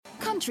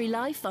Country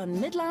Life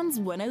on Midlands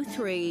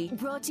 103.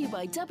 Brought to you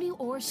by W.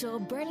 Shaw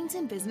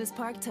Burlington Business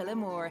Park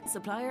Tullamore.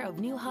 Supplier of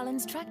New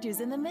Holland's tractors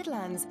in the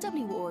Midlands.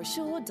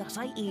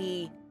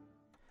 WRShaw.ie.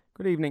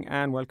 Good evening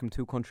and welcome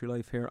to Country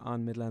Life here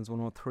on Midlands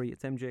 103.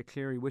 It's MJ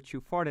Cleary with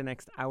you for the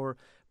next hour,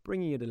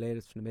 bringing you the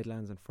latest from the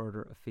Midlands and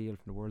further afield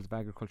from the worlds of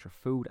agriculture,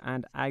 food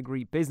and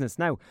agri-business.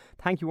 Now,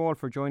 thank you all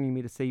for joining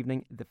me this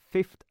evening, the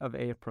 5th of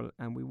April,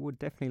 and we would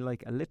definitely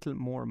like a little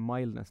more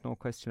mildness, no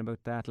question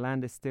about that.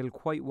 Land is still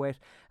quite wet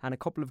and a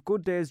couple of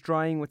good days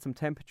drying with some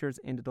temperatures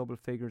in the double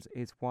figures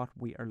is what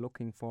we are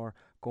looking for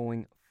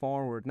going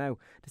forward. Now,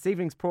 this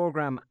evening's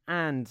programme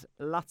and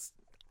lots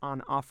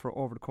on offer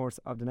over the course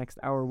of the next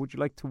hour. Would you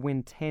like to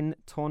win 10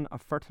 tonne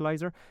of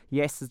fertiliser?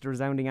 Yes is the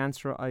resounding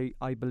answer,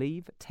 I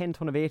believe. 10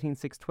 tonne of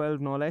 18612,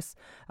 no less.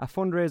 A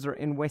fundraiser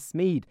in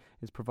Westmeath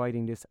is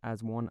providing this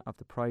as one of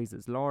the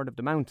prizes. Lord of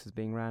the Mount is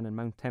being ran in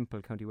Mount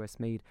Temple, County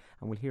Westmeath,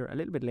 and we'll hear a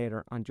little bit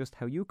later on just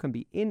how you can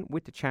be in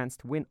with the chance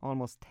to win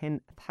almost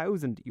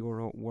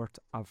 €10,000 worth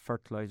of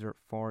fertiliser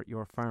for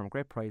your farm.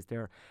 Great prize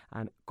there,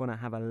 and going to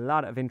have a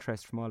lot of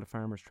interest from all the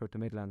farmers throughout the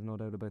Midlands, no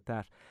doubt about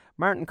that.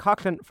 Martin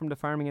Coughlan from the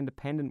Farming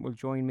Independent will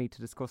join me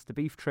to discuss the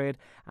beef trade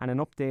and an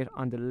update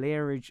on the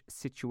lairage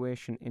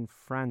situation in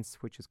France,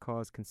 which has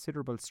caused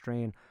considerable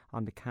strain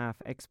on the calf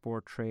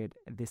export trade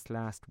this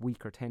last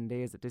week or 10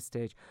 days at this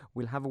stage.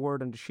 We'll have a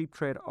word on the sheep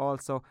trade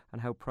also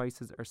and how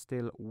prices are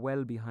still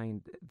well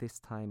behind this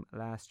time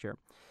last year.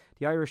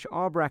 The Irish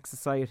Aubrac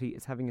Society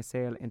is having a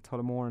sale in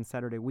Tullamore on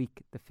Saturday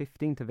week, the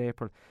 15th of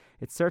April.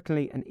 It's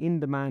certainly an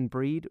in-demand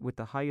breed with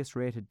the highest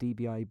rated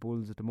DBI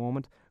bulls at the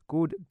moment.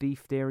 Good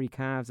beef dairy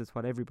calves is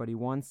what everybody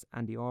wants,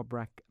 and the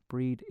Aubrac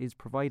breed is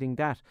providing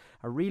that.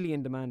 A really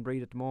in-demand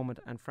breed at the moment,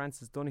 and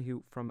Francis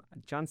Donoghue from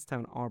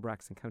Johnstown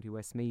Aubracs in County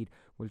Westmeath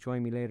will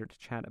join me later to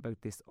chat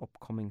about this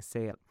upcoming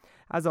sale.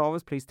 As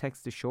always, please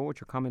text the show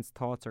with your comments,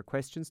 thoughts or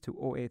questions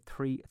to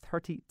 083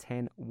 30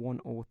 10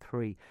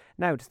 103.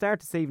 Now, to start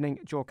this evening,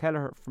 Joe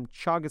Kelleher from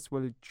Teagasc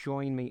will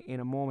join me in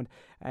a moment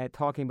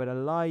talking about a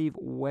live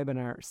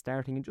webinar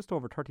starting in just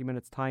over 30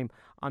 minutes time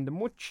on the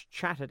much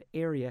chatted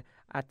area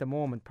at the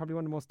moment, probably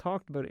one of the most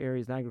talked about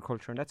areas in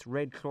agriculture, and that's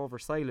red clover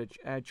silage.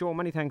 Joe,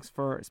 many thanks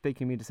for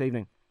speaking to me this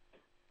evening.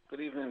 Good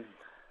evening,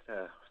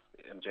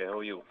 MJ. How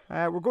are you?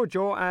 We're good,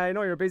 Joe. I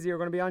know you're busy. You're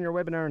going to be on your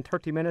webinar in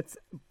 30 minutes,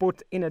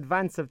 but in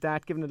advance of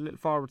that, given it a little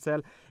forward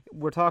sell,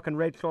 we're talking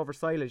red clover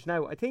silage.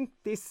 Now, I think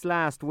this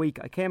last week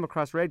I came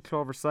across red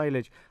clover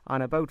silage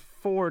on about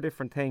 4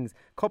 different things,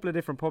 a couple of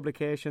different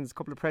publications, a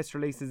couple of press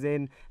releases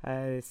in,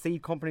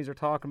 seed companies are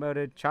talking about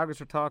it,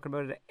 Teagasc are talking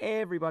about it,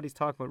 everybody's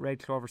talking about red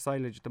clover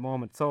silage at the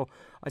moment. So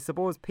I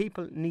suppose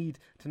people need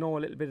to know a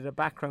little bit of the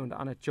background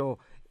on it, Joe.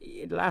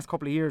 In the last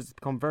couple of years it's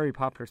become very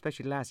popular,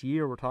 especially the last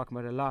year we're talking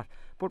about it a lot.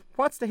 But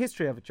what's the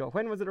history of it, Joe?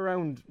 When was it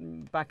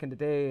around back in the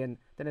day, and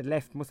then it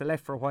must have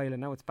left for a while,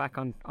 and now it's back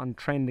on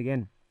trend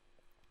again?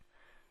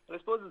 Well, I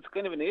suppose it's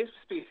kind of a native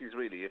species,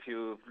 really. If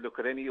you look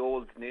at any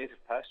old native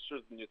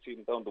pastures, and you see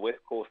them down the west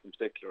coast in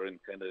particular, and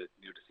kind of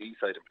near the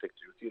seaside in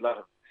particular, you see a lot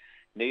of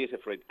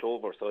native red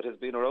clover. So it has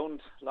been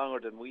around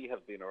longer than we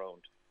have been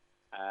around.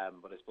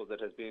 But I suppose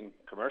it has been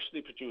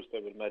commercially produced,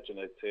 I would imagine,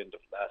 I'd say in the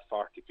last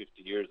 40,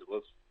 50 years. It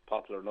was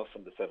popular enough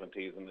in the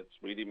 70s, and it's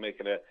really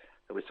making a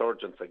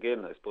resurgence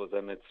again, I suppose.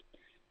 And it's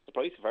the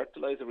price of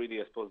fertiliser, really,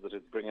 I suppose, that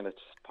it's bringing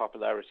its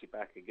popularity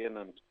back again.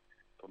 And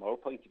from our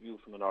point of view,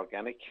 from an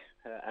organic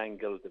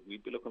angle that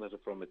we'd be looking at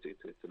it from,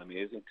 it's an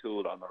amazing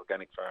tool on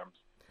organic farms.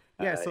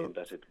 Yeah, so in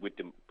that with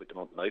the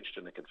amount of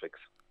nitrogen it can fix.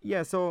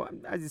 Yeah, so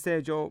as you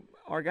say, Joe,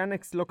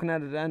 organics looking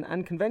at it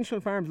and conventional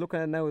farms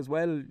looking at it now as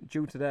well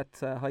due to that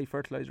high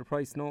fertiliser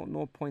price.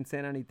 No point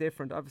saying any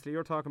different. Obviously,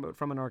 you're talking about it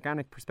from an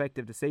organic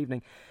perspective this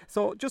evening.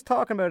 So just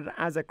talking about it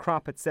as a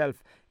crop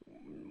itself,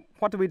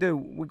 what do?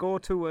 We go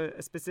to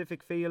a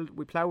specific field,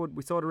 we plough it,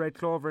 we sow the red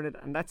clover in it,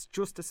 and that's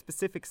just a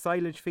specific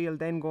silage field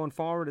then going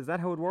forward. Is that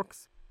how it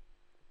works?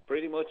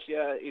 Pretty much,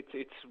 yeah.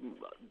 It's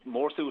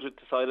more suited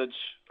to silage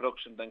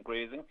production than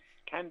grazing.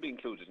 Can be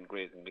included in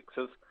grazing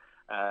mixes.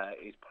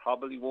 It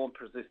probably won't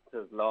persist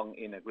as long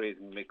in a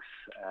grazing mix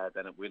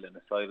than it will in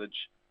a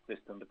silage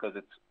system, because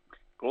it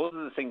grows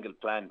as a single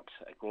plant.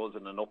 It grows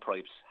in an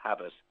upright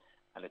habit,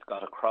 and it's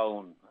got a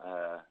crown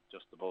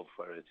just above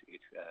where it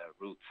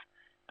roots.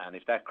 And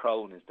if that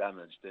crown is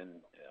damaged,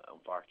 then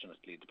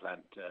unfortunately the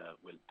plant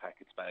will pack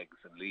its bags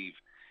and leave.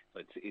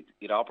 So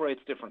it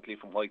operates differently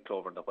from white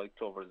clover, and the white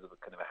clover is a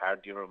kind of a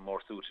hardier and more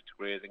suited to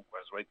grazing,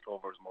 whereas red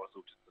clover is more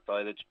suited to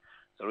silage.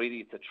 So really,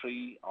 it's a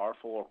 3 or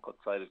 4 cut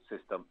silage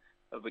system,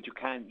 but you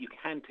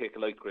can take a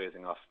light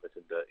grazing off it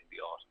in the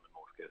autumn in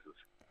most cases.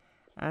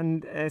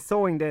 And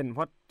sowing then,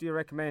 what do you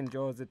recommend,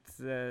 Joe? Is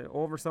it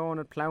over sowing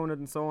it, ploughing it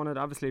and sowing it?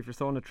 Obviously, if you're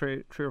sowing it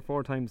three or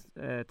four times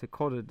to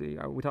cut it,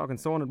 are we talking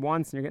sowing it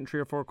once and you're getting 3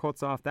 or 4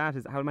 cuts off that?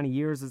 How many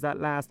years does that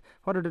last?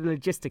 What are the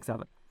logistics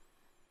of it?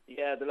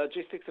 Yeah, the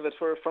logistics of it,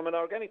 from an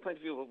organic point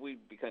of view, what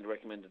we'd be kind of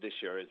recommended this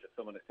year is, if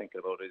someone is thinking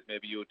about it, is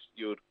maybe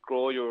you'd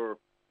grow your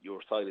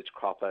silage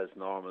crop as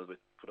normal,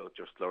 put out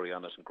your slurry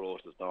on it and grow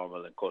it as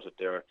normal and cut it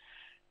there.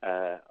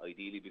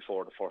 ideally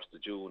before the 1st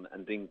of June,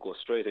 and then go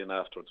straight in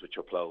afterwards with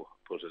your plough,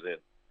 put it in.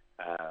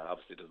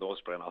 Obviously, there's no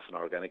spraying off in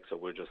organic, so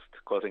we're just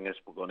cutting it,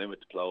 we're going in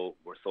with the plough,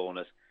 we're sowing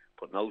it,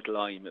 putting out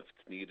lime if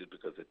it's needed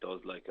because it does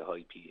like a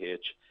high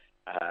pH,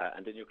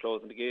 and then you're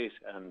closing the gate,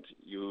 and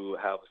you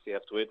have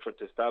to wait for it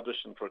to establish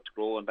and for it to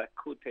grow, and that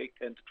could take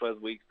 10 to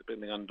 12 weeks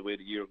depending on the way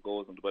the year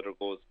goes and the weather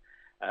goes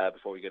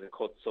before you get a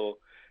cut. So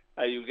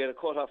you'll get a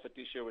cut off it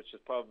this year, which is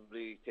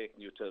probably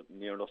taking you to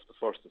near enough the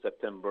 1st of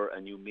September,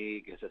 and you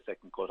may get a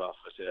second cut off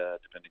it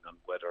depending on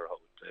weather, how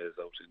it plays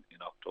out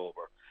in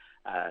October.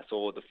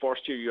 So the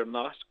first year you're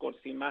not going to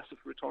see massive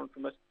return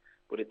from it,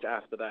 but it's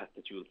after that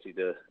you'll see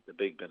the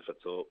big benefit.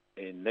 So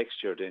in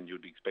next year then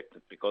you'll be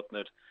expecting to be cutting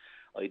it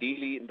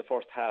ideally in the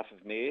first half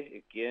of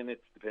May. Again,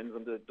 it depends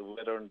on the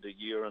weather and the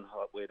year and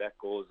how way that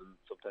goes, and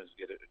sometimes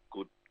you get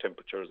good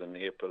temperatures in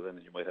April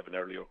and you might have an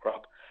earlier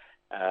crop.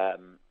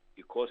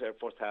 You cut every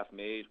first half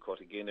May, you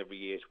cut again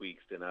every 8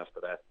 weeks then after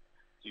that.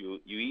 You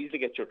easily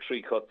get your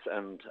 3 cuts,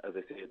 and as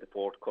I say, the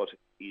 4th cut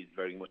is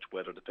very much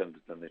weather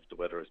dependent on if the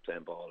weather is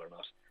playing ball or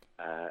not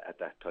at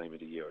that time of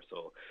the year.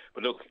 So,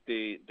 but look,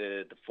 the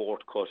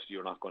 4th cut,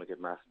 you're not going to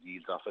get massive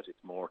yields off it.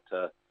 It's more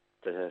to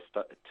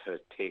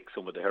take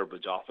some of the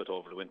herbage off it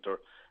over the winter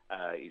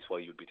is why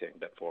you'd be taking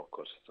that 4th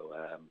cut. So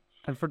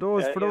and for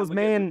those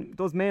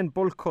main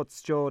bulk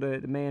cuts, Joe,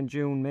 the May and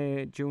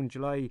June,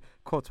 July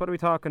cuts, what are we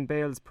talking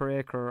bales per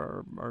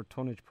acre or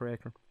tonnage per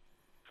acre?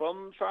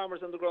 From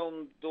farmers on the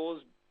ground,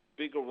 those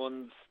bigger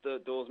ones,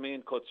 those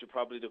main cuts, you're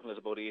probably looking at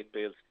about 8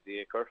 bales to the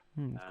acre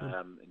in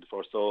the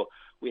first. So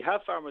we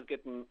have farmers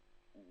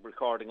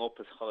recording up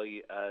as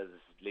high as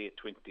late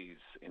 20s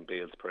in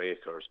bales per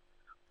acre.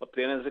 But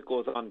then as it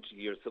goes on to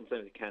years,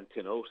 sometimes it can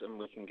thin out, and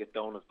we can get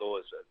down as low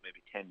as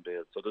maybe 10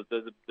 bales. So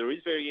there is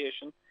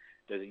variation.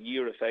 There's a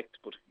year effect,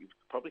 but you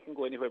probably can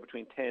go anywhere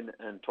between 10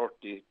 and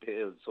 30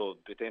 bales. So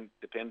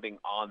depending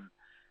on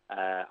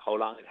how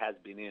long it has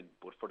been in.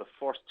 But for the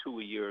first 2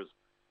 years,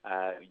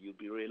 you'll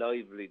be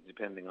reliably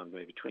depending on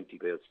maybe 20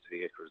 bales to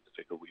the acre is the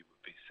figure we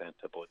would be sent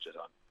a budget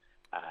on.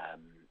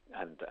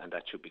 And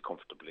that should be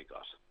comfortably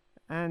got.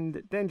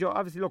 And then, Joe,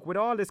 obviously, look, with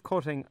all this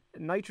cutting,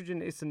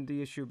 nitrogen isn't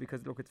the issue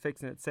because, look, it's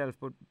fixing itself.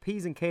 But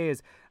P's and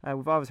K's,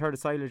 we've always heard of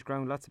silage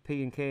ground, lots of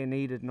P and K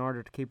needed in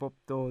order to keep up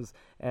those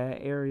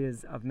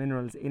areas of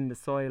minerals in the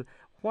soil.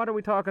 What are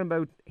we talking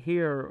about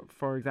here,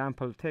 for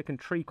example, taking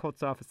 3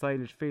 cuts off a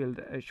silage field?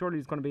 Surely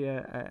there's going to be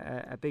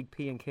a big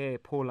P and K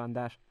pull on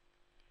that.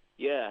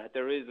 Yeah,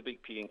 there is a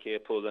big P and K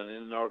pull, and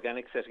in an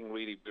organic setting,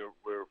 really,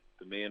 we're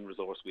the main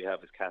resource we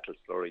have is cattle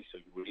slurry. So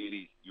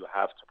you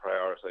have to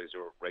prioritise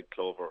your red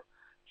clover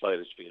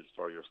silage fields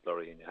for your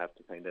slurry, and you have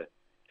to kind of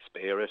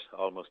spare it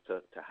almost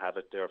to have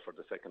it there for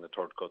the second or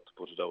third cut to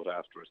put it out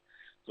after it.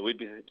 So we'd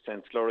be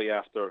sent slurry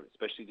after,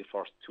 especially the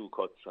first 2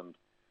 cuts, and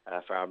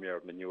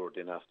farmyard manure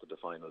then after the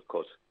final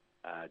cut,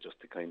 just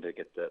to kind of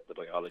get the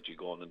biology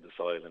going in the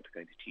soil and to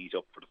kind of tee it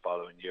up for the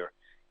following year,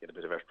 get a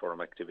bit of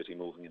earthworm activity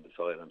moving in the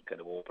soil and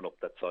kind of open up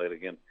that soil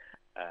again.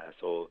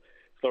 So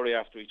slurry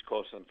after each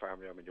cut and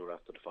farmyard manure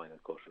after the final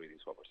cut really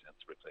is what we're saying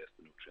to replace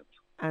the nutrients.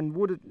 And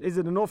is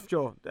it enough,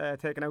 Joe,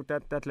 taking out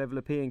that level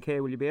of P and K?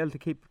 Will you be able to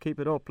keep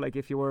it up? Like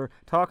if you were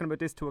talking about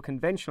this to a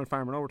conventional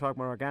farmer, now we're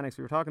talking about organics,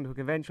 we were talking to a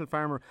conventional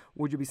farmer,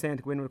 would you be saying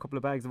to go in with a couple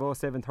of bags of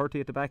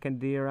 0730 at the back end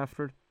of the year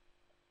after it?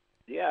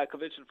 Yeah,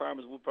 conventional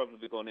farmers would probably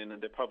be going in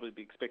and they'd probably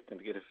be expecting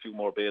to get a few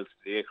more bales to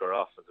the acre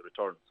off as a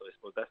return. So I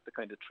suppose that's the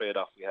kind of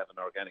trade-off we have in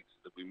organics,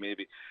 that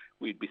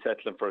we'd be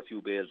settling for a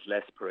few bales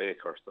less per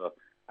acre. So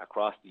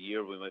across the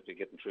year we might be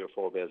getting 3 or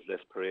 4 bales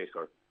less per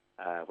acre,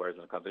 whereas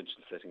in a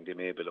conventional setting they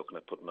may be looking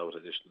at putting out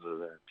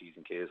additional P's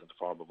and K's in the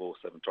form of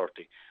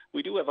 0730.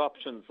 We do have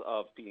options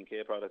of P and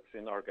K products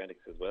in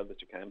organics as well that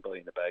you can buy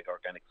in a bag,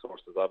 organic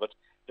sources of it.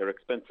 They're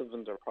expensive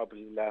and they're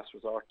probably last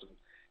resort, and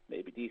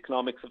maybe the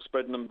economics of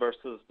spreading them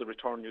versus the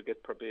return you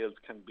get per bales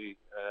can be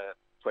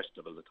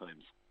questionable at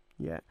times.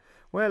 Yeah.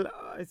 Well,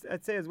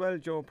 I'd say as well,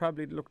 Joe,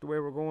 probably look the way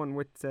we're going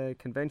with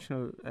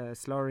conventional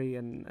slurry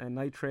and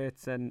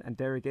nitrates and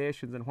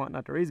derogations and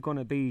whatnot, there is going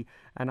to be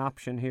an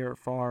option here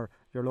for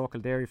your local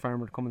dairy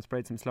farmer to come and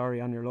spread some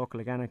slurry on your local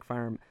organic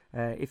farm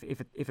if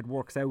it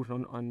works out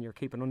on your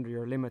keeping under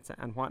your limits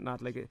and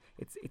whatnot. Like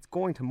it's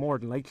going to more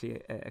than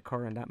likely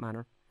occur in that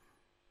manner.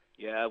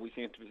 Yeah, we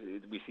seem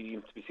to be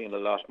seeing a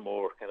lot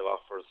more kind of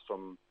offers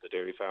from the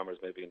dairy farmers,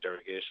 maybe in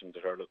derogation,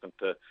 that are looking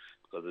to,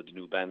 because of the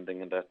new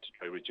banding and that, to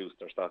try to reduce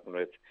their stocking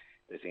rates.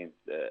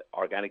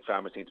 Organic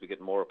farmers seem to be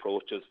getting more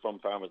approaches from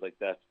farmers like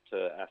that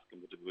to ask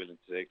them to be willing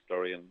to take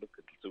slurry, and look,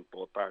 it'll suit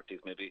both parties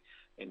maybe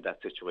in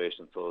that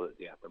situation. So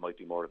yeah, there might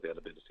be more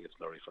availability of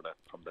slurry for that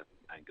from that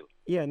angle.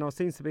 Yeah, no,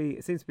 seems to be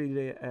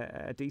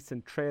a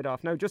decent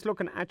trade-off. Now, just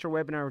looking at your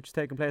webinar, which is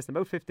taking place in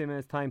about 15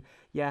 minutes' time,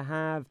 you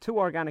have 2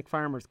 organic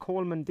farmers.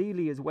 Coleman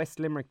Deely is West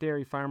Limerick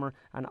dairy farmer,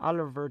 and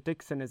Oliver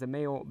Dixon is a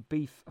Mayo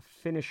beef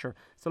finisher.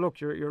 So look,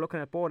 you're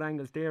looking at both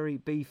angles, dairy,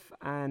 beef,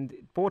 and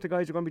both the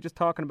guys are going to be just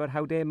talking about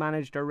how they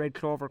manage their red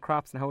clover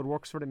crops and how it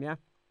works for them. Yeah.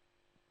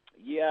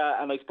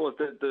 Yeah, and I suppose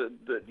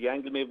the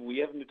angle maybe we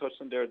haven't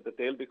touched on there that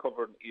they'll be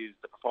covering is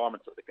the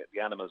performance of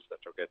the animals that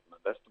they're getting, and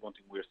that's the one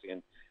thing we're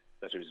seeing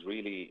that is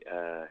really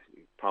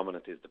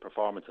prominent is the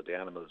performance of the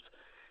animals.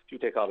 If you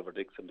take Oliver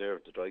Dixon there,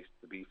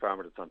 the beef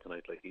farmer that's on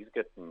tonight, like he's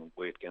getting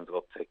weight gains of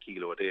up to a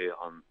kilo a day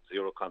on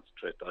zero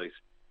concentrate diet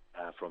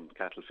from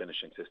cattle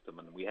finishing system,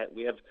 and we have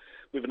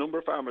a number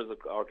of farmers,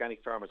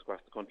 organic farmers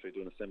across the country,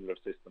 doing a similar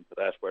system to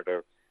that, where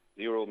they're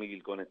zero meal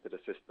going into the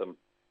system,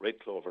 red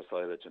clover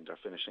silage, and they're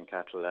finishing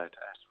cattle at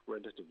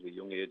relatively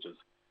young ages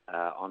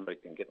on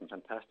it and getting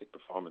fantastic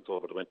performance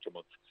over the winter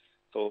months.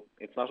 So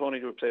it's not only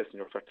replacing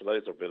your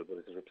fertiliser bill, but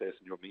it's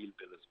replacing your meal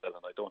bill as well.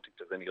 And I don't think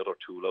there's any other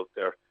tool out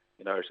there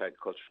in Irish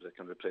agriculture that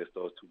can replace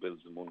those two bills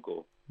in one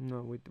go. No,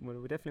 we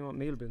definitely want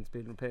meal bills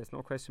being replaced,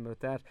 no question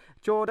about that.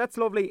 Joe, that's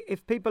lovely.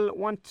 If people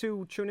want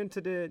to tune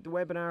into the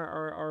webinar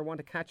or want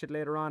to catch it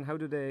later on, how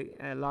do they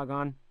log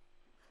on?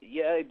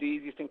 Yeah, the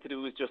easiest thing to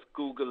do is just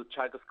Google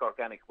Teagasc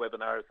Organic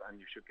Webinars and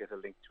you should get a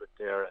link to it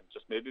there. And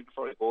just maybe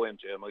before I go,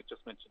 MJ, I might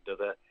just mention there's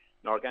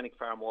an organic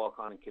farm walk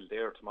on in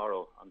Kildare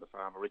tomorrow on the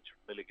farm of Richard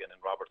Milligan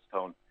in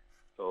Robertstown.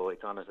 So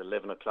it's on at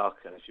 11 o'clock,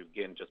 and if you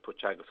again just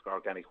put Teagasc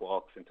Organic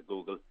Walks into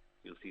Google,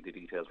 you'll see the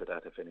details of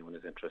that if anyone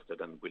is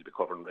interested, and we'll be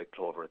covering red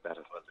clover at that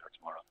as well there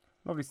tomorrow.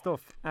 Lovely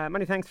stuff.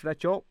 Many thanks for that,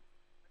 Joe.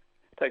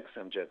 Thanks,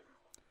 MJ.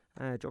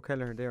 Joe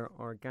Kelleher there,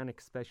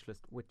 organic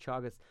specialist with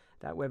Teagasc.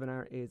 That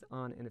webinar is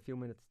on in a few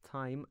minutes'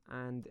 time,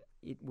 and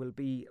it will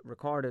be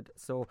recorded,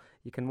 so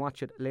you can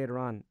watch it later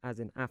on, as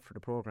in after the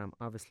programme,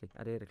 obviously,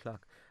 at 8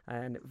 o'clock.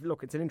 And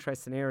look, it's an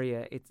interesting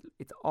area. It's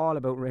all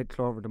about red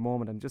clover at the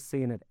moment. I'm just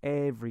seeing it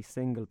every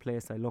single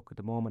place I look at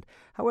the moment.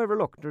 However,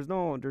 look, there's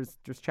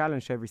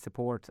challenge to every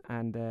support,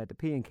 and the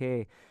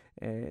P&K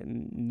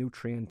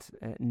nutrient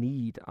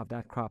need of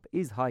that crop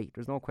is high.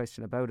 There's no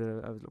question about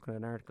it. I was looking at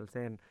an article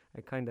saying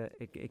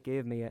it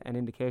gave me an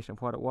indication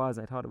of what it was.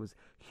 I thought it was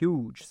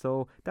huge.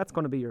 So that's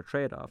going to be your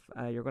trade-off.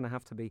 You're going to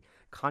have to be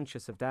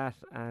conscious of that.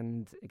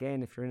 And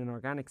again, if you're in an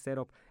organic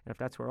setup, and if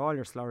that's where all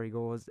your slurry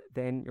goes,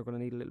 then you're going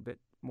to need a little bit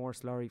more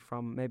slurry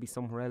from maybe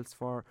somewhere else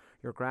for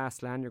your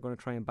grassland. You're going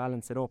to try and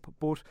balance it up.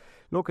 But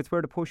look, it's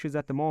where the push is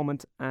at the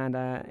moment, and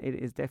it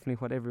is definitely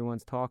what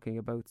everyone's talking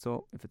about.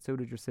 So if it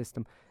suited your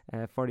system,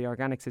 for the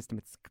organic system,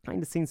 it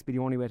kind of seems to be the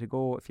only way to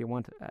go if you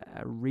want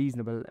a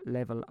reasonable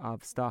level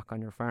of stock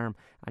on your farm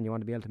and you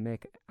want to be able to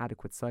make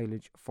adequate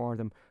silage for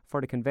them.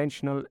 For the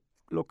conventional,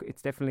 look,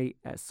 it's definitely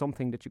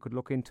something that you could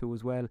look into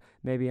as well,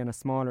 maybe in a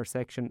smaller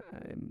section,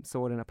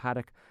 sow it in a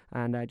paddock,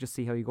 and just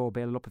see how you go,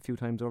 bale it up a few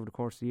times over the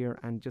course of the year,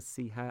 and just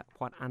see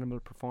what animal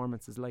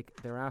performance is like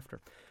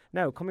thereafter.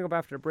 Now, coming up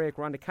after the break,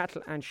 we're on the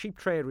cattle and sheep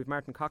trade with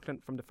Martin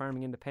Coughlan from the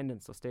Farming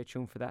Independent, so stay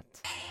tuned for that.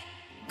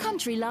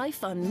 Country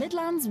Life on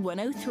Midlands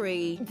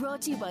 103.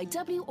 Brought to you by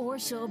W.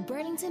 Orshaw,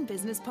 Burlington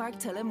Business Park,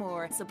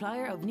 Tullamore.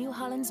 Supplier of New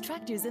Holland's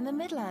tractors in the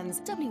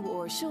Midlands.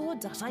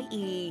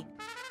 worshaw.ie.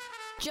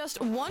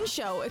 Just one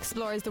show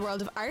explores the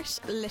world of art,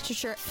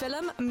 literature,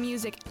 film,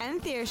 music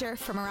and theatre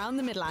from around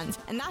the Midlands,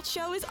 and that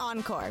show is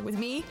Encore with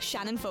me,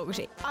 Shannon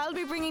Fogarty. I'll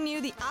be bringing you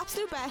the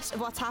absolute best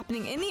of what's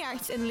happening in the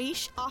arts in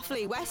Laois,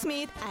 Offaly,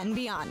 Westmeath and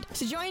beyond.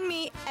 So join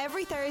me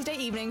every Thursday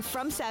evening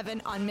from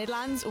 7 on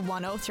Midlands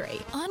 103.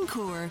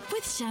 Encore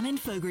with Shannon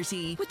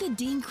Fogarty with the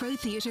Dean Crowe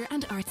Theatre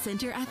and Arts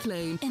Centre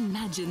Athlone.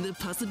 Imagine the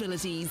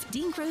possibilities.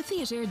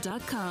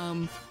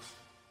 DeanCroweTheatre.com.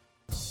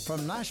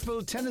 From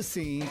Nashville,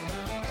 Tennessee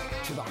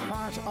to the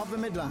heart of the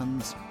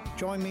Midlands,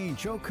 join me,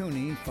 Joe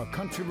Cooney, for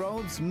Country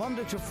Roads,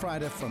 Monday to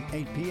Friday from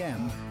 8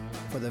 p.m.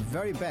 for the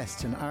very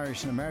best in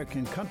Irish and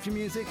American country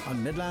music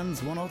on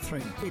Midlands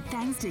 103. With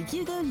thanks to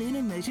Hugo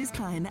Luna Motors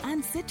Klein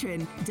and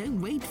Citroën.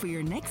 Don't wait for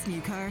your next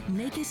new car.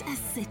 Make it a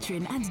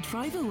Citroën and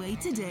drive away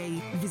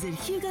today. Visit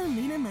Hugo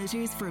Luna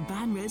Motors for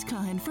Ban Road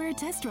Klein for a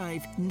test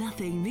drive.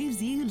 Nothing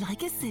moves you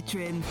like a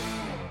Citroën.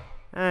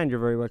 And you're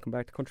very welcome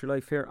back to Country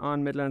Life here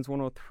on Midlands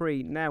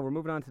 103. Now we're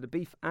moving on to the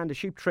beef and the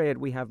sheep trade.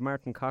 We have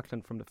Martin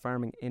Coughlan from the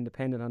Farming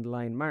Independent on the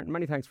line. Martin,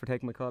 many thanks for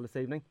taking my call this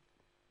evening.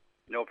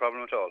 No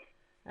problem at all.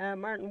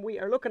 Martin, we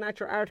are looking at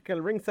your article,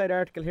 ringside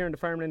article here in the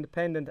Farming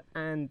Independent,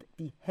 and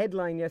the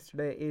headline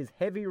yesterday is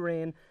Heavy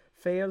Rain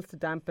Fails to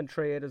Dampen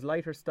Trade as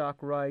Lighter Stock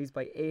Rise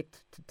by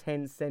 8 to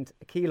 10 cent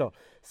a kilo.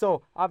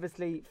 So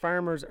obviously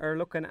farmers are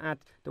looking at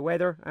the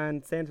weather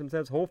and saying to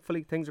themselves,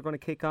 hopefully things are going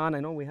to kick on. I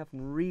know we haven't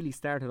really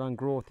started on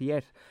growth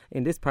yet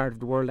in this part of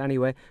the world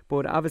anyway,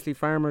 but obviously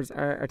farmers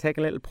are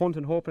taking a little punt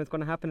and hoping it's going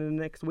to happen in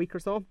the next week or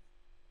so.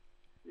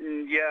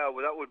 Yeah,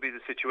 well, that would be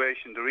the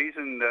situation. The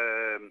reason...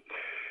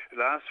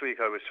 Last week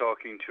I was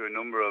talking to a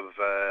number of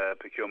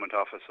procurement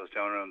officers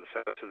down around the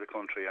south of the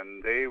country,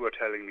 and they were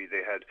telling me they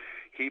had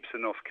heaps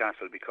enough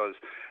cattle because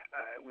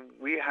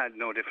we had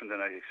no different than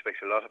I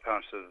expected. A lot of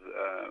parts of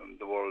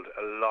the world,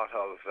 a lot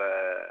of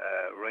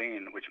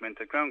rain, which meant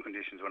that ground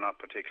conditions were not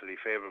particularly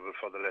favourable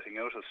for the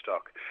letting out of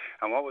stock.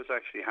 And what was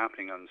actually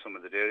happening on some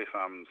of the dairy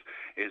farms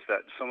is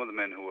that some of the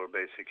men who were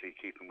basically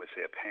keeping with,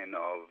 say, a pen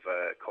of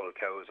cull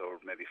cows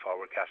or maybe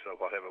forward cattle or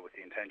whatever with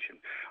the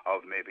intention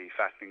of maybe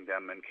fattening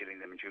them and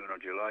killing them in due June or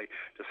July,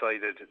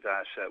 decided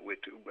that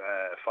with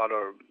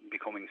fodder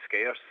becoming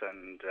scarce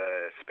and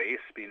space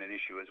being an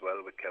issue as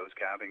well with cows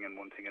calving and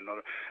one thing and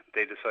another,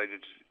 they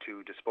decided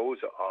to dispose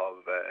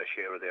of a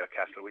share of their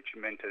cattle, which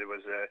meant that there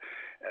was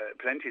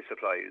plenty of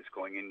supplies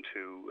going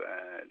into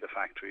the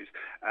factories.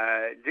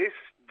 This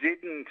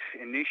didn't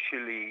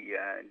initially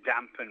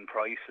dampen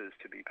prices,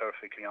 to be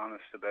perfectly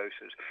honest about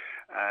it.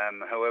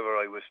 However,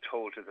 I was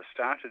told at the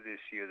start of this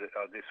year,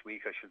 or this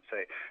week I should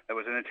say, there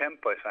was an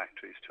attempt by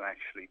factories to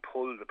actually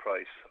pull the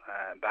price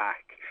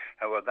back.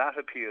 However, that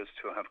appears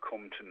to have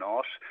come to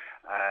naught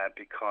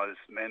because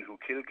men who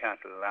killed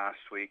cattle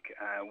last week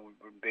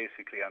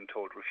basically, I'm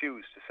told,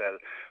 refused to sell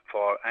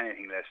for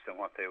anything less than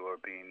what they were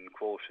being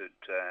quoted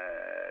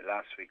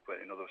last week.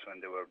 But in other words,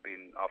 when they were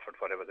being offered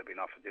whatever they've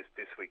been offered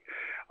this week.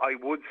 I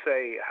would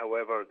say,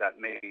 however, that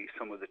maybe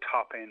some of the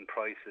top end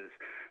prices,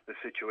 the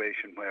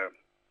situation where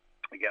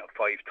we get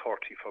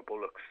 530 for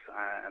bullocks,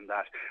 and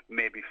that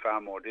may be far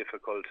more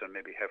difficult, and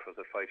maybe heifers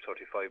at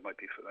 535 might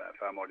be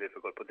far more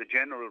difficult. But the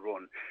general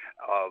run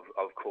of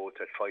quotes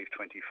at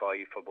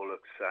 525 for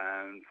bullocks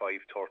and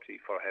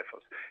 530 for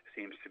heifers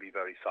seems to be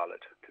very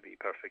solid, to be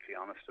perfectly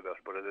honest about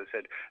it. But as I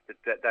said,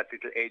 that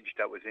little edge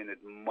that was in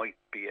it might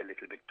be a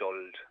little bit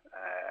dulled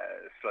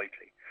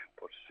slightly.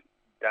 But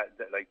that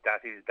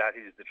is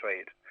the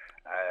trade,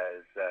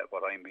 as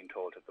what I'm being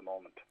told at the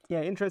moment.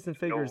 Yeah, interesting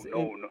figures.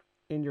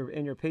 In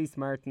your piece,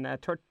 Martin,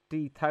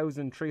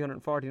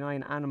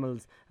 30,349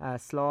 animals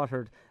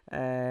slaughtered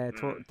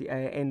the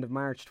end of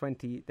March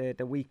 20,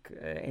 the week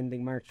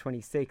ending March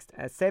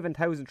 26th.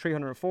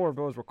 7,304 of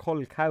those were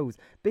cull cows.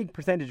 Big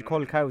percentage of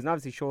cull cows, and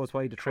obviously shows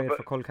why the trade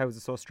for cull cows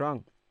is so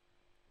strong.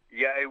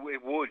 Yeah,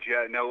 it would.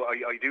 Yeah, no,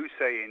 I do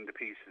say in the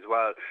piece as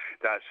well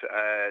that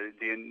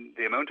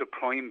the amount of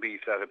prime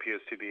beef that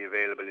appears to be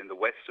available in the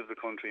west of the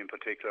country in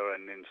particular,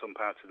 and in some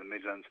parts of the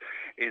Midlands,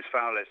 is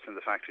far less than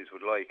the factories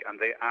would like. And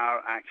they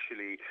are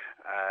actually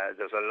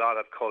there's a lot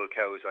of cull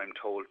cows, I'm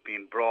told,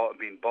 being bought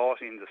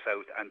in the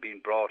south and being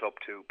brought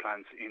up to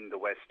plants in the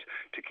west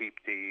to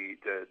keep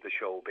the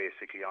show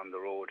basically on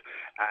the road,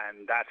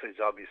 and that is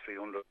obviously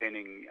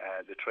underpinning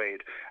the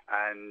trade.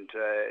 And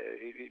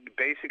it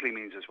basically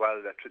means as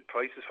well that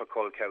prices for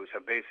cull cows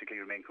have basically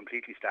remained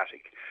completely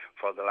static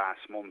for the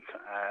last month,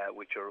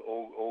 which are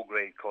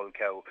O-grade cull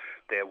cow,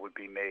 they would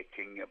be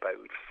making about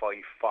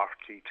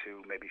 540 to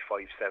maybe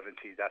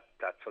 570, that's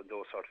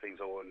those sort of things,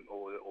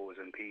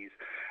 O's and P's.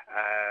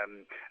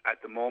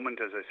 At the moment,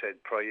 as I said,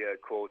 prior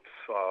quotes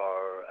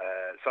for,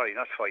 sorry,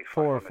 not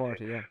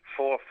 440, yeah.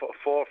 440,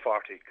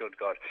 good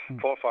God,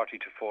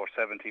 440 to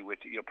 470, with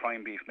your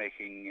prime beef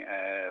making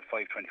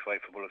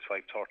 525 for bullocks,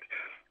 530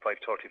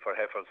 for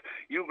heifers.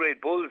 U-grade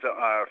bulls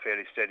are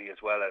fairly steady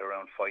as well at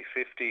around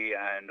 550,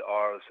 and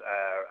ours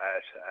are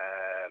at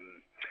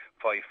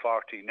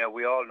 540. Now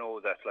we all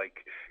know that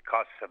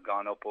costs have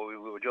gone up. But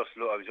I was just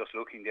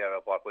looking there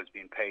at what was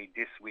being paid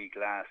this week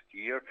last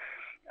year.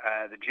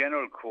 The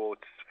general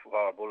quotes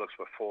for bullocks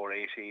were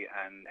 480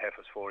 and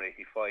heifers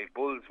 485.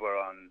 Bulls were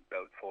on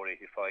about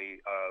 485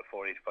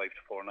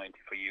 to 490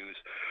 for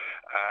ewes,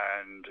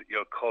 and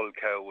your cull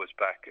cow was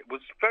back. It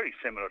was very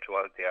similar to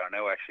what they are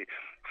now, actually,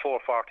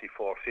 440,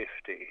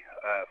 450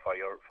 for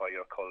your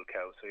cull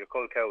cow. So your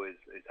cull cow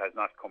has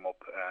not come up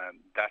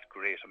that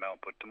great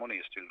amount, but the money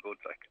is still good,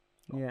 like.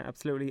 Yeah,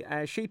 absolutely.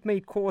 Sheep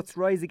meat quotes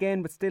rise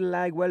again, but still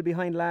lag well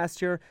behind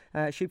last year.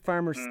 Sheep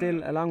farmers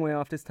still a long way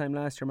off this time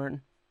last year,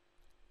 Martin.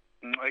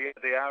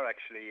 They are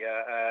actually.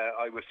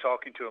 I was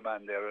talking to a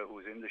man there who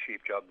was in the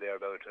sheep job there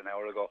about an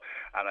hour ago,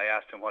 and I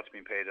asked him what's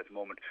being paid at the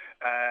moment.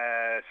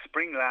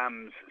 Spring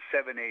lambs,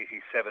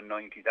 780,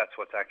 790, that's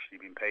what's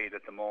actually been paid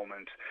at the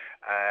moment.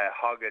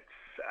 Hoggets,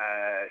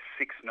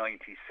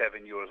 690,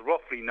 €7,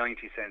 roughly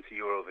 90 cents a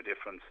euro of a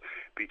difference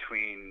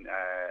between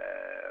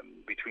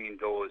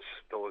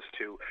those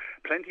two.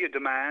 Plenty of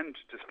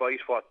demand,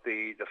 despite what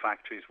the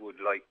factories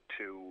would like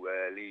to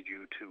lead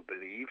you to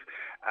believe.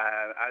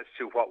 As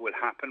to what will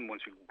happen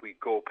once we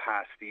go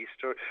past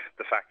Easter,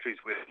 the factories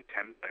will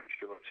attempt, I'm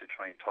sure, to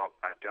try and talk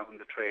back down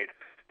the trade.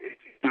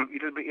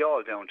 It'll be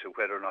all down to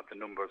whether or not the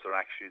numbers are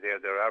actually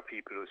there. There are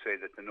people who say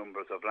that the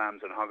numbers of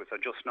lambs and hoggets are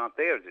just not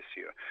there this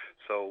year.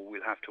 So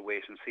we'll have to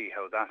wait and see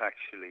how that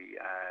actually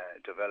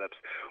develops.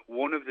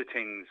 One of the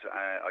things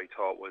I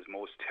thought was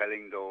most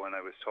telling, though, when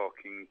I was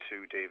talking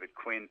to David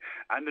Quinn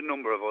and a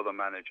number of other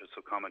managers who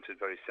commented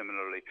very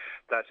similarly,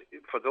 that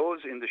for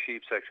those in the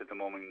sheep sector at the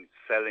moment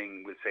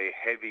selling, we'll say,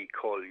 heavy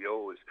cull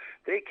ewes,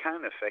 they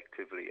can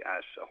effectively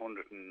at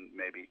 100 and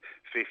maybe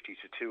 50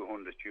 to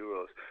 €200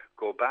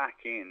 go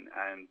back in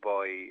and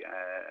buy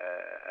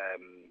a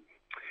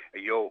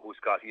ewe who's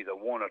got either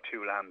one or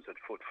two lambs at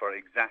foot for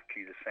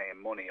exactly the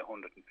same money,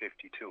 150, €200,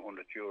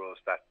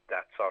 that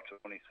sort of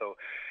money. So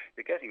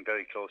you're getting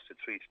very close to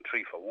three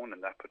for one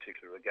in that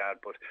particular regard.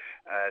 But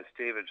as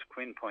David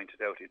Quinn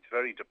pointed out, it's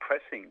very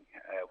depressing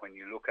when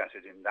you look at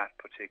it in that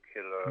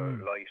particular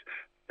light,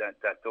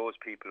 that those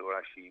people who are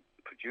actually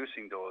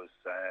producing those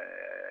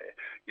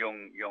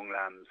young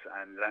lambs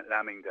and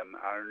lambing them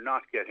are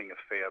not getting a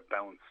fair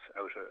bounce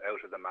out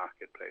of the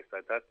marketplace.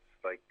 That's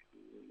like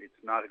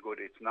it's not a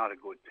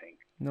good thing.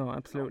 No,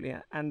 absolutely.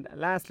 And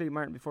lastly,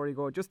 Martin, before you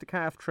go, just the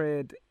calf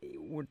trade,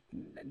 we're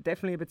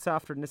definitely a bit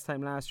softer than this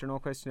time last year, no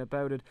question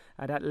about it.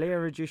 That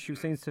layerage issue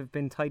seems to have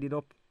been tidied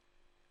up.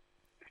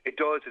 It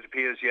does. It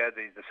appears,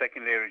 the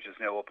second layerage is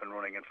now up and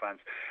running in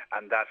France,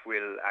 and that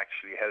will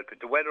actually help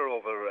it. The weather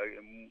over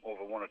 1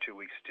 or 2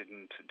 weeks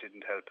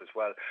didn't help as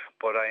well.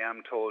 But I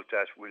am told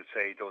that we'll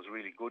say those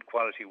really good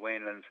quality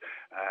Wainlands,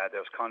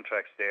 there's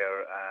contracts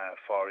there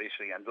for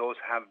Italy, and those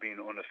have been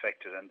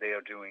unaffected, and they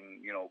are doing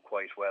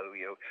quite well.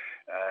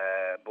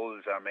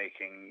 Bulls are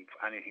making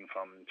anything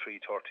from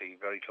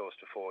 €3.30, very close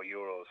to €4,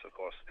 of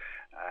course,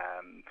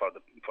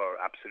 for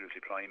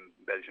absolutely prime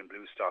Belgian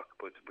blue stock,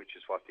 but which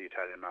is what the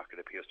Italian market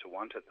appears to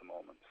want at the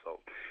moment. So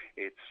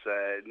it's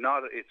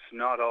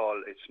not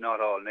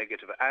all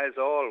negative, as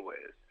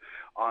always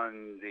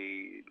on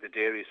the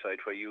dairy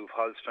side, where you've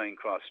Holstein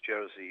cross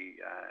Jersey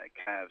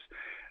calves.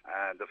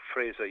 The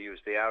phrase I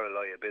use, they are a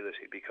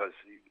liability, because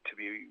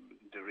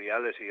the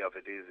reality of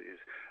it is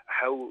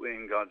how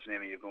in God's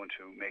name are you going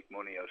to make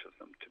money out of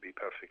them, to be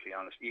perfectly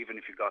honest, even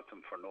if you got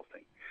them for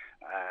nothing,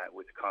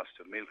 with the cost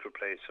of milk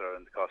replacer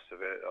and the cost of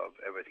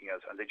everything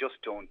else. And they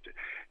just don't,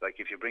 like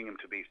if you bring them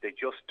to beef, they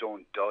just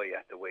don't die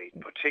at the weight,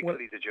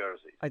 particularly the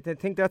Jerseys. I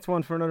think that's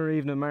one for another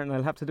evening, Martin.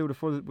 I'll have to do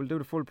we'll do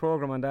the full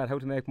programme on that, how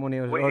to make money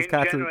out of those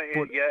cattle.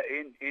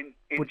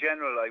 In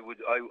general, I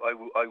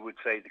would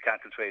say the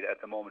cattle trade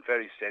at the moment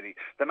very steady.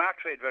 The mark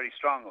trade very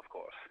strong, of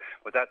course,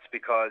 but that's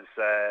because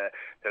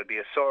there'll be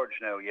a surge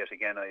now yet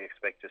again, I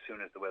expect, as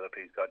soon as the weather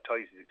piece got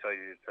tidied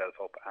itself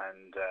up,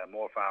 and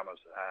more farmers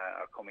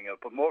are coming out.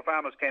 But more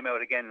farmers came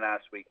out again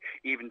last week,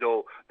 even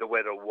though the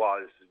weather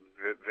was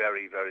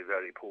very, very,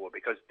 very poor,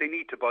 because they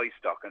need to buy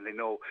stock, and they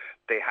know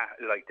they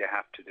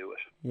have to do it.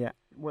 Yeah,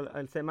 well,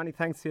 I'll say many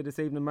thanks to you this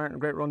evening, Martin.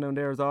 Great rundown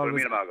there as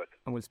always.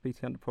 And we'll speak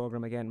to you on the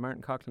programme again.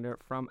 Martin Coughlan there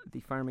from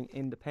the Farming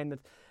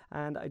Independent.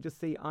 And I just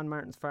see on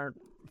Martin's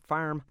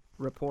farm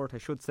report, I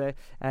should say,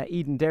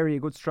 Eden Dairy, a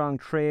good strong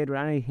trade with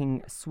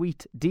anything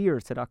sweet deer,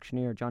 said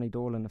auctioneer Johnny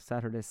Dolan of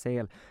Saturday's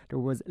sale. There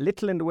was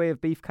little in the way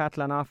of beef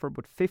cattle on offer,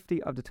 but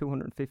 50 of the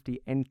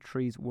 250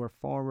 entries were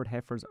forward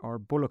heifers or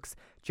bullocks.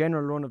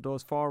 General run of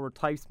those forward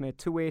types made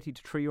 €2.80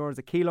 to €3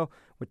 a kilo,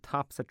 with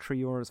tops at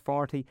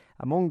 €3.40.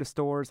 Among the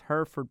stores,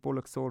 Hereford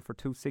bullocks sold for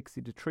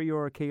 €2.60 to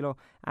 €3 a kilo,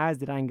 as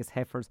did Angus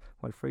heifers,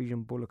 while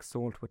Frisian bullocks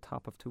sold to a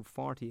top of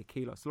 €2.40 a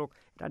kilo. So look,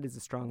 that is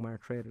a strong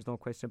mark trade, there's no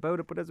question about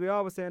it. But as we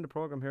always say in the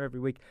programme here every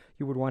week,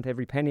 you would want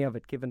every penny of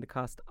it, given the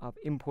cost of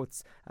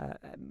inputs.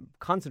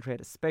 Concentrate,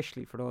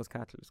 especially for those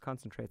cattle,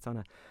 concentrates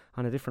on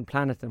a different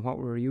planet than what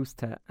we were used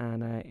to,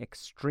 and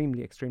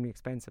extremely, extremely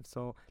expensive.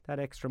 So that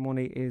extra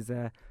money is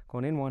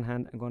going in one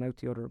hand and going out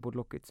the other. But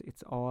look,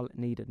 it's all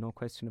needed, no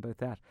question about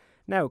that.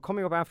 Now,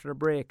 coming up after the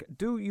break,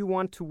 do you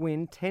want to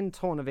win 10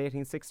 tonne of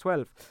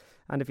 18612?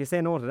 And if you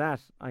say no to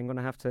that, I'm going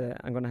to have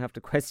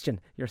to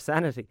question your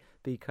sanity,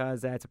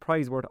 because it's a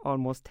prize worth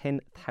almost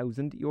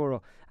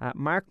 €10,000.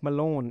 Mark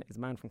Malone is a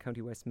man from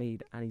County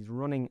Westmeath, and he's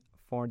running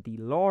for the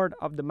Lord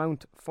of the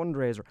Mount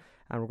fundraiser,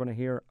 and we're going to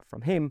hear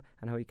from him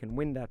and how he can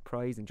win that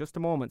prize in just a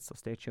moment, so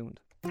stay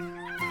tuned.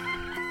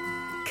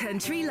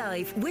 Country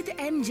Life with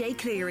MJ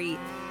Cleary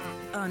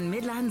on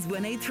Midlands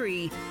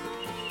 103.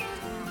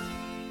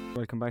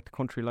 Welcome back to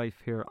Country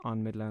Life here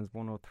on Midlands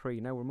 103.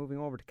 Now we're moving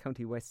over to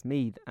County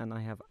Westmeath, and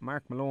I have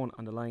Mark Malone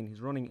on the line. He's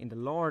running in the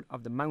Lord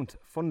of the Mount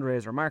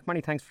fundraiser. Mark,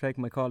 many thanks for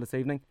taking my call this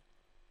evening.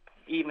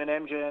 Evening,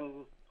 MJ,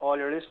 and all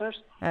your listeners.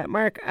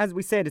 Mark, as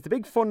we said, it's a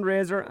big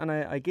fundraiser, and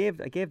I gave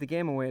the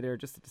game away there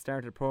just at the start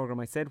of the programme.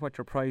 I said what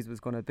your prize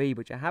was going to be,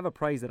 but you have a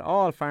prize that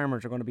all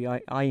farmers are going to be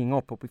eyeing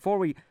up. But before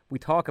we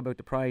talk about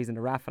the prize and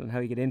the raffle and how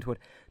you get into it,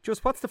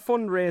 just what's the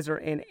fundraiser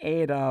in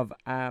aid of,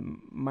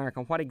 Mark,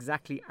 and what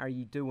exactly are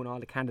you doing, all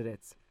the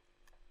candidates?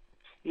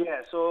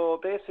 Yeah, so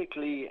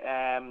basically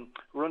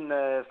run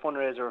a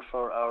fundraiser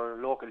for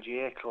our local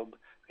GA club,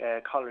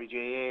 Colliery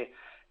GA.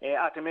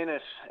 At the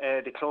minute,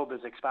 the club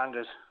has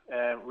expanded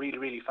really,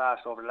 really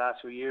fast over the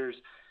last few years.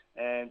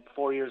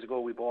 4 years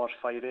ago, we bought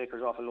 5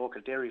 acres off a local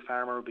dairy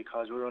farmer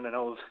because we were running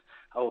out of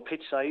our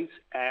pitch size.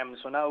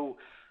 So now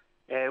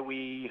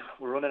we're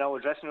running out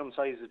of dressing room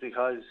sizes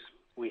because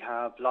we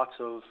have lots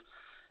of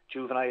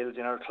juveniles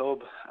in our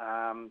club,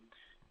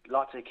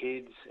 lots of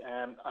kids,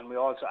 and we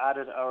also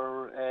added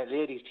our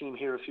ladies team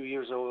here a few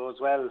years ago as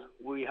well.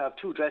 We have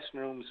 2 dressing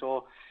rooms,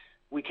 so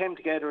we came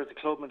together as a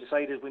club and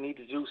decided we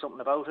needed to do something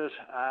about it,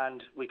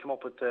 and we came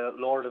up with the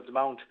Lord of the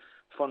Mount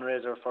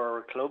fundraiser for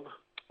our club,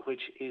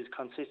 which is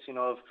consisting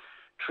of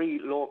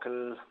 3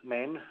 local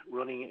men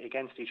running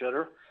against each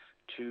other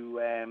to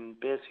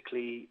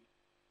basically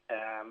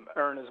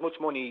earn as much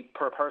money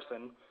per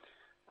person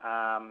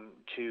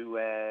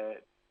to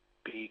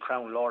be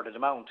crowned Lord of the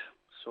Mount.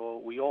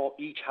 So we all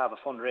each have a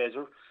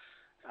fundraiser.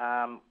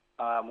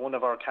 One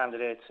of our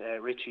candidates,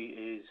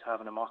 Richie, is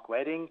having a mock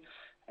wedding.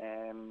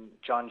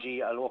 John G,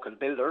 a local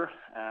builder,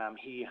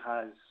 he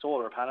has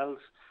solar panels,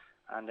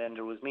 and then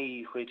there was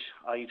me, which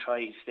I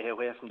try to stay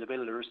away from the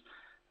builders,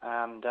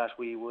 that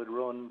we would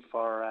run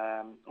for,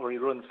 or we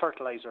run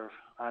fertiliser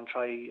and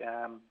try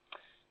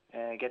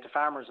get the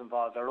farmers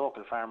involved, our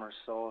local farmers.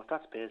 So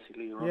that's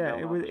basically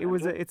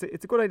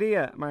it's a good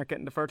idea, Mark,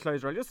 getting the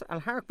fertiliser. I'll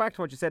hark back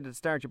to what you said at the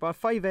start. You bought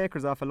 5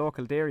 acres off a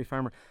local dairy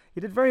farmer.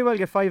 You did very well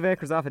get 5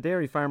 acres off a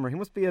dairy farmer. He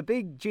must be a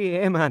big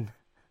GAA man.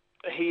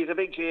 He's a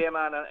big GA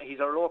man, and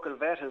he's our local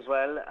vet as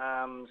well.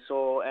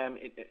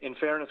 In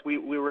fairness, we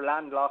were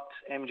landlocked,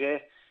 MJ.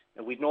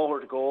 We'd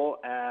nowhere to go.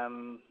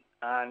 And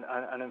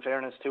in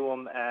fairness to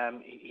him,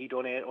 he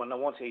donated. Well, I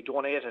won't say he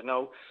donated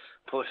now,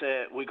 but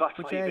we got.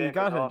 But yeah, you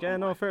got it. Yeah,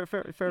 no, fair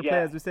play.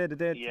 As we said, the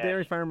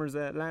dairy farmers,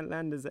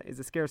 land is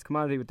a scarce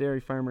commodity with dairy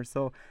farmers.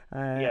 So,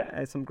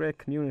 some great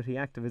community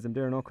activism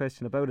there, no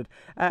question about it.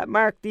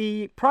 Mark,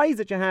 the prize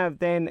that you have,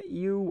 then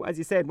you, as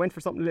you said, went for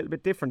something a little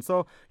bit different.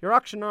 So you're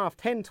auctioning off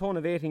 10 tonne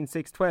of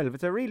 18-6-12.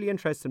 It's a really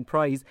interesting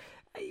prize.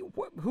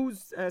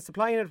 Who's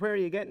supplying it? Where are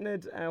you getting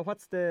it?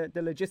 What's the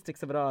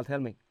logistics of it all? Tell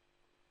me.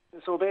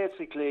 So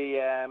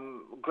basically,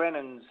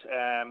 Grennan's,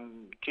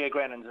 J.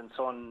 Grennan's and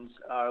Sons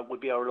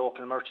would be our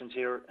local merchants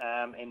here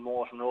in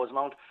Moat and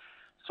Rosemount.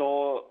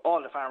 So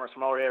all the farmers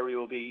from our area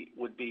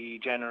would be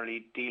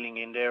generally dealing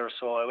in there.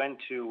 So I went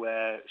to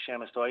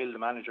Seamus Doyle, the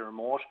manager of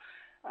Moat,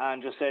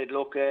 and just said,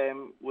 look,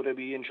 would I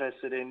be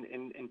interested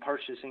in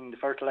purchasing the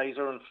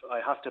fertiliser? And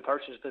I have to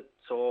purchase it.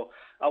 So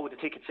out with the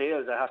ticket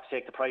sales, I have to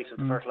take the price of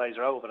the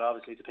fertiliser out, but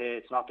obviously to pay,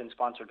 it's not been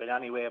sponsored by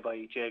anyway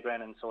by J.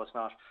 Grennan, so it's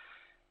not.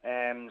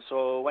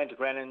 So went to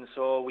Grennan.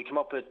 So we come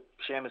up with,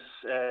 Seamus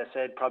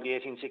said probably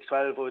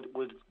 18-6-12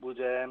 would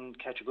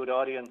catch a good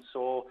audience.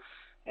 So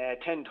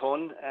 10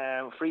 tonne,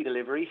 free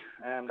delivery.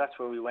 That's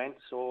where we went.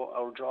 So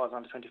our draw is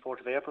on the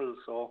 24th of April.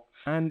 So.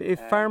 And if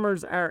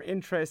farmers are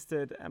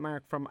interested,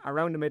 Mark, from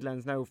around the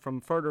Midlands now, from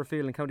further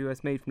afield in County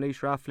Westmeath, from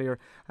Laois, Raffling,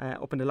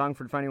 up into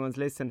Longford, for anyone's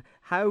listening,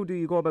 how do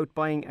you go about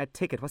buying a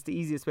ticket? What's the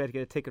easiest way to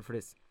get a ticket for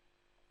this?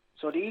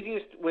 So the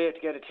easiest way to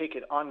get a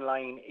ticket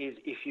online is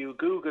if you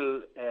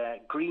Google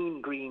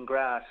green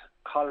grass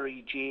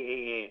colliery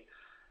GAA.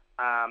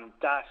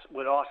 That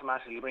will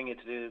automatically bring you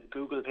to the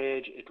Google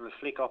page. It will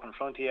flick up in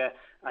front of you,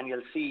 and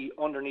you'll see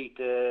underneath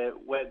the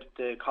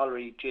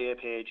colliery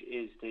GAA page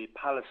is the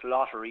Palace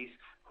Lotteries,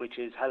 which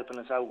is helping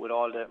us out with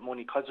all the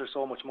money. Because there's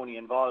so much money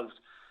involved,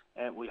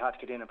 we had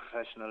to get in a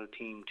professional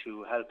team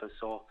to help us.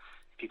 So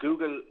if you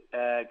Google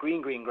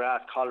green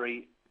grass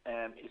colliery,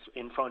 it's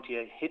in front of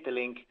you, hit the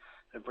link,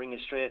 and bring you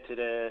straight to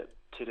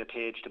the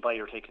page to buy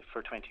your ticket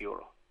for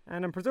 €20.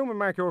 And I'm presuming,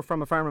 Mark, you're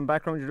from a farming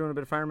background. You're doing a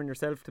bit of farming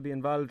yourself to be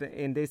involved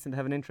in this and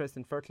have an interest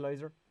in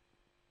fertiliser.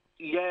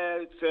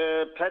 Yeah, it's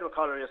played with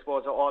colliery, I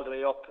suppose, all the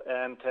way up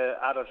to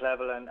adult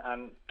level,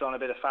 and done a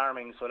bit of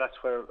farming. So that's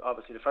where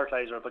obviously the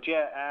fertiliser. But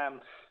yeah,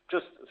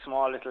 just a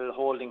small little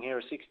holding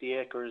here, 60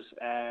 acres.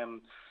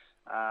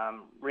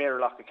 Rare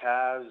lock of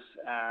calves,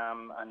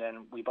 and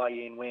then we buy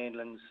in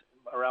Wainlands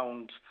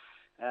around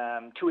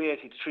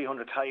 280 to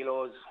 300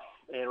 kilos.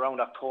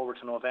 Around October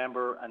to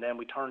November, and then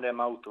we turn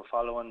them out the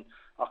following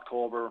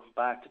October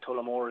back to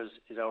Tullamore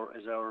is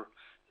our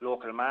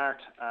local mart,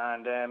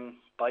 and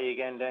buy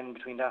again then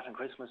between that and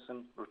Christmas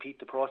and repeat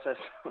the process.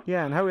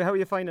 Yeah, and how are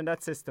you finding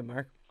that system,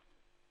 Mark?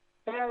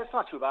 Yeah, it's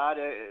not too bad.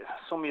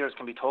 Some years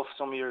can be tough.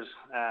 Some years,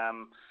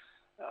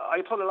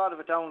 I put a lot of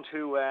it down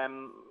to,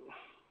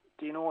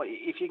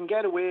 if you can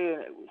get away,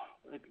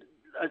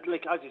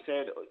 like as you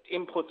said,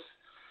 inputs.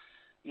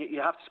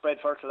 You have to spread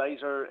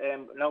fertiliser.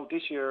 Now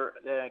this year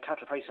the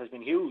cattle price has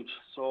been huge,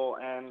 so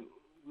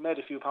made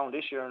a few pound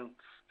this year. And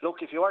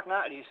look, if you weren't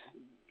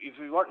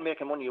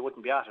making money, you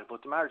wouldn't be at it.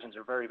 But the margins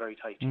are very, very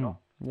tight, you know.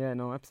 Yeah,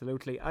 no,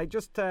 absolutely. I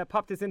just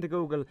popped this into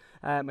Google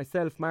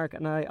myself, Mark,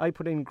 and I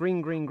put in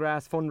green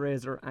grass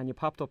fundraiser, and you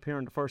popped up here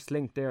on the first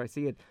link there. I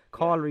see it,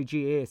 Colliery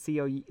GAA,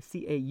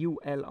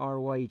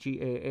 CAULRY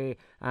GAA,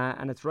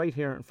 and it's right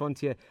here in front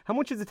of you. How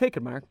much is the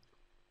ticket, Mark?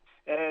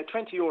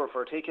 €20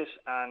 for a ticket,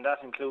 and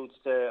that includes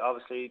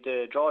obviously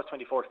the draw is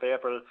 24th of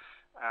April,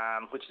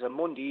 which is a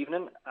Monday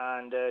evening,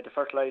 and the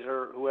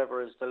fertiliser,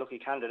 whoever is the lucky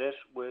candidate,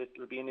 will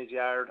be in his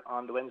yard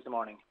on the Wednesday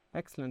morning.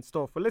 Excellent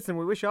stuff. Well, listen,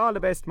 we wish you all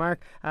the best,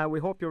 Mark. We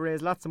hope you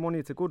raise lots of money.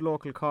 It's a good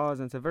local cause,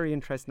 and it's a very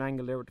interesting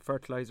angle there with the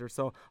fertiliser.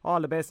 So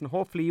all the best, and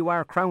hopefully you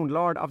are crowned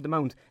Lord of the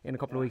Mount in a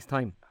couple of weeks'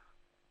 time.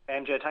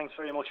 MJ, thanks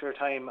very much for your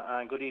time,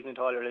 and good evening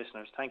to all your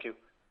listeners. Thank you.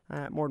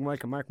 More than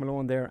welcome, Mark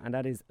Malone there, and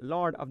that is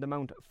Lord of the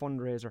Mount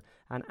fundraiser.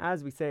 And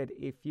as we said,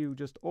 if you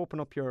just open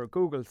up your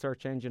Google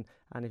search engine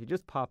and if you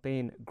just pop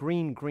in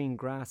green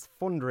grass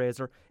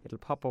fundraiser, it'll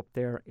pop up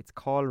there. It's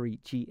Colliery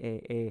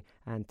GAA,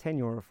 and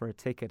 €10 for a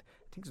ticket.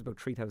 I think it's about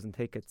 3,000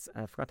 tickets.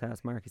 I forgot to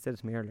ask Mark, he said it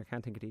to me earlier, I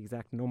can't think of the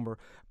exact number,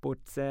 but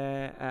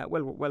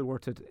well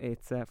worth it.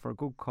 It's for a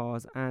good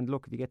cause. And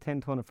look, if you get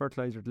 10 tonne of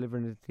fertiliser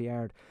delivered into the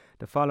yard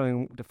the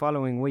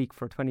following week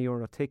for a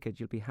 €20 ticket,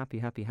 you'll be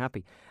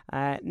happy.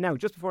 Now,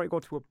 just before I go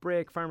to a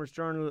break, Farmers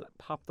Journal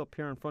popped up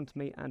here in front of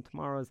me, and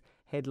tomorrow's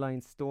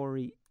headline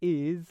story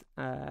is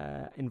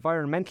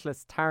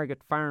environmentalists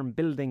target farm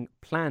building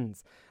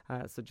plans.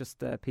 So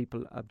just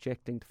people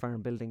objecting to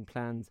farm building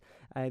plans.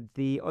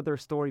 The other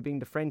story being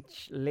the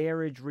French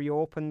lairage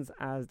reopens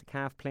as the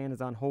calf plain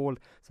is on hold.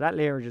 So that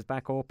lairage is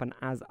back open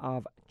as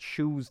of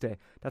Tuesday.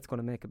 That's going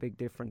to make a big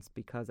difference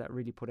because that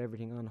really put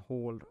everything on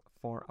hold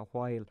for a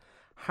while.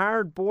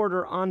 Hard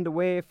border on the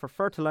way for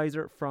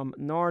fertiliser from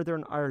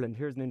Northern Ireland.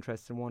 Here's an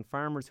interesting one.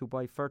 Farmers who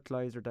buy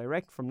fertiliser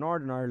direct from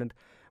Northern Ireland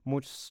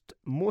must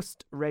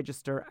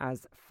register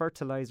as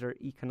fertiliser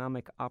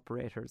economic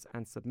operators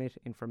and submit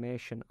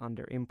information on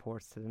their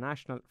imports to the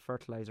National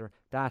Fertiliser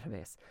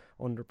Database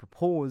under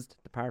proposed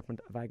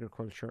Department of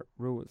Agriculture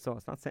rules. So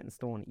it's not set in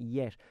stone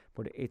yet,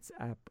 but it's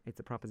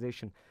a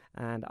proposition.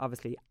 And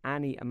obviously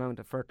any amount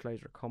of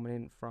fertiliser coming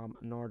in from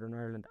Northern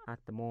Ireland at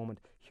the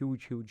moment,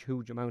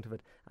 huge amount of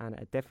it, and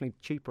definitely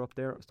cheaper up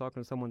there. I was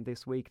talking to someone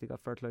this week, they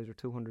got fertiliser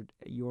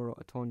 €200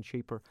 a tonne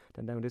cheaper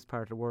than down this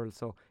part of the world.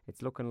 So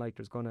it's looking like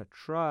there's going to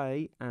try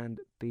and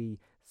be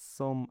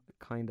some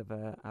kind of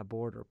a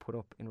border put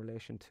up in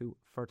relation to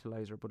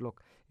fertiliser. But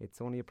look,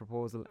 it's only a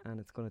proposal and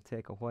it's going to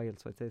take a while,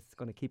 so it's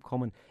going to keep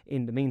coming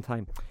in the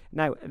meantime.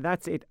 Now,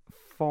 that's it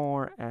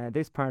for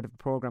this part of the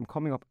programme.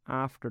 Coming up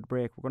after the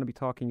break, we're going to be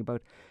talking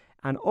about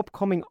an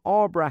upcoming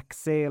Aubrac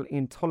sale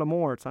in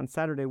Tullamore. It's on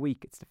Saturday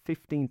week. It's the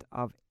 15th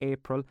of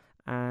April,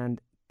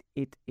 and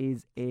it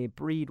is a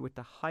breed with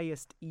the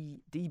highest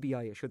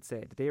DBI, I should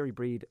say, the dairy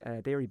breed,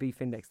 dairy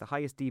beef index, the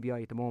highest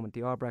DBI at the moment.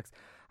 The Aubracs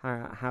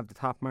have the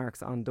top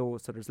marks on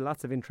those, so there's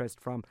lots of interest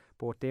from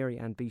both dairy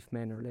and beef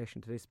men in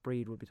relation to this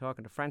breed. We'll be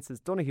talking to Francis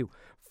Donoghue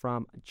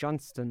from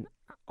Johnstown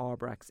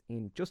Aubracs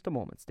in just a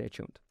moment. Stay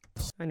tuned.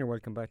 And you're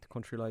welcome back to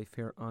Country Life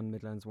here on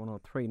Midlands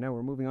 103. Now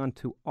we're moving on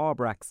to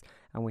Aubracs,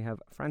 and we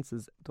have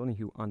Francis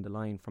Donoghue on the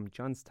line from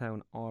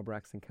Johnstown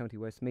Aubracs in County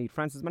Westmeath.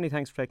 Francis, many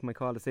thanks for taking my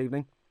call this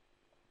evening.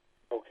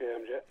 Okay,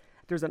 MJ.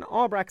 There's an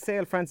Aubrac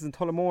sale, Francis, in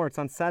Tullamore. It's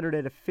on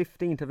Saturday the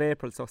 15th of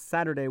April, so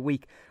Saturday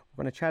week.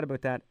 We're going to chat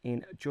about that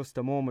in just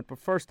a moment. But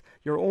first,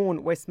 your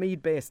own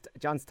Westmeath-based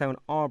Johnstown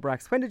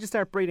Aubracs. When did you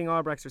start breeding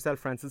Aubracs yourself,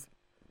 Francis?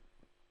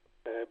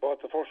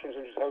 Bought the first ones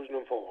in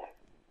 2004.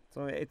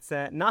 So it's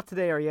not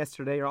today or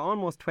yesterday. You're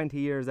almost 20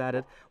 years at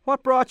it.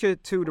 What brought you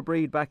to the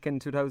breed back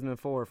in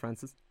 2004,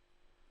 Francis?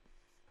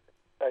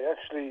 I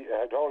actually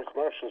had all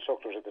commercial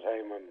sucklers at the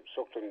time and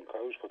suckling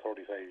cows for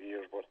 35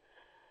 years, but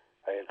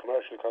I had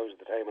commercial cows at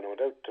the time, and I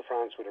went out to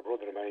France with a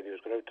brother of mine. He was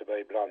going out to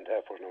buy blonde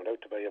heifers, and I went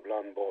out to buy a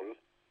blonde bull.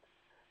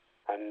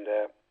 And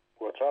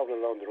we were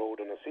travelling along the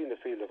road, and I seen a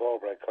field of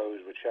Aubrac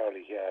cows with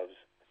Charlie calves.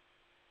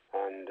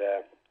 And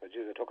I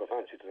took a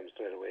fancy to them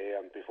straight away,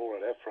 and before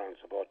I left France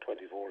I bought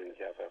 24 in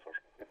calf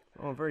heifers.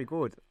 Oh, very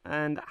good.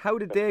 And how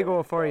did they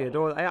go for you?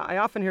 Though I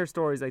often hear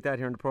stories like that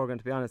here in the programme,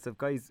 to be honest, of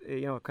guys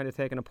kind of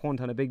taking a punt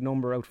on a big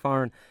number out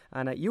foreign,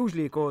 and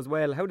usually it goes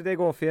well. How did they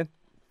go for you?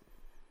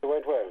 It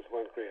went well, it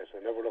went great.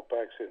 I never looked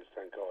back since,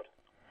 thank God.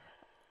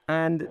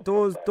 And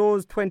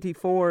those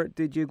 24,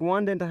 did you go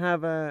on then to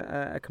have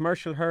a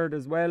commercial herd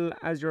as well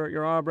as your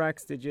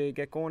Aubracs? Did you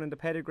get going in the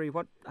pedigree?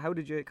 How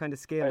did you kind of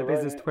scale the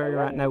business to where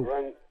you're at now?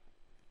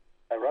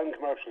 I ran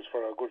commercials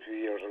for a good few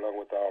years along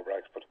with the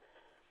Aubracs, but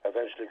I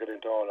eventually got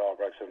into all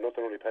Aubracs. I have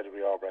nothing only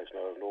pedigree Aubracs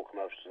now. I have no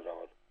commercials at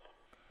all.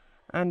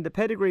 And the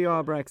pedigree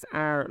Aubracs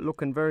are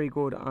looking very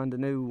good on the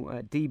new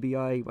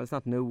DBI. Well, it's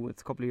not new,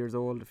 it's a couple of years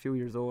old, a few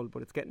years old,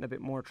 but it's getting a bit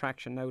more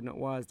traction now than it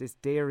was. This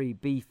dairy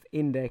beef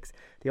index,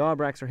 the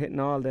Aubracs are hitting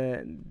all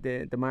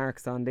the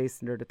marks on this,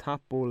 and they're the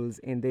top bulls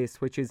in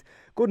this, which is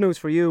good news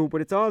for you,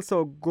 but it's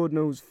also good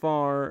news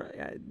for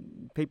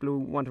people who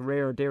want to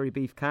rear dairy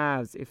beef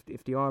calves if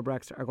the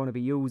Aubracs are going to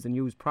be used and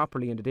used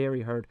properly in the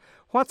dairy herd.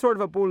 What sort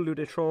of a bull do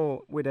they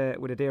throw with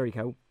a dairy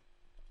cow?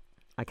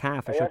 A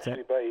calf, I should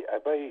say.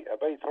 I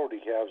buy 30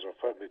 calves, or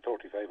probably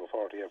 35 or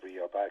 40 every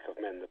year back of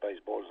men that buys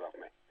bulls off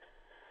me.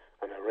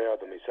 And I rear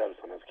them myself,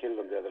 and I've killed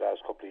them there the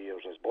last couple of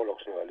years as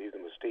bullocks now. I leave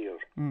them as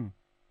steers. And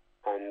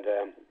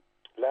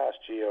last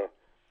year,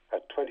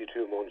 at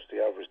 22 months, they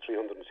averaged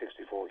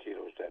 364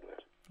 kilos dead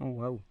weight. Oh,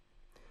 wow.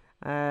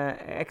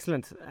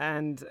 Excellent.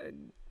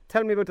 And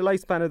tell me about the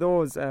lifespan of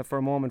those for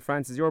a moment,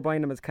 Francis. You're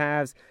buying them as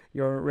calves,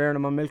 you're rearing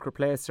them on milk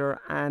replacer,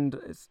 and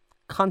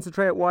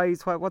concentrate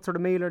wise, what sort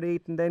of meal are they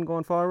eating then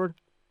going forward?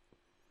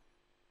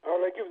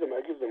 Well, I give them,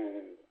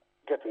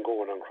 get them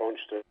going on crunch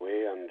straight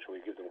away, and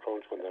we give them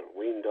crunch when they're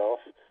weaned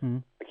off.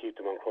 I keep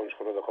them on crunch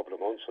for another couple of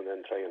months, and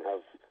then try and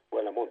have,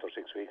 a month or 6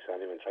 weeks,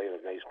 and even try and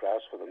have nice grass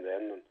for them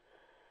then, and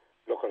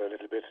look at a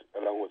little bit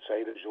along with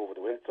silage over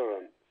the winter,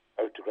 and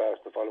out to grass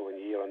the following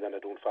year, and then I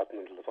don't fatten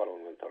until the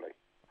following winter, like.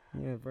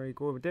 Yeah, very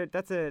good. But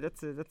that's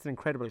an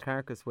incredible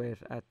carcass weight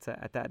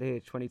at that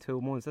age, 22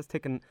 months. That's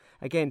ticking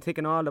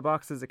all the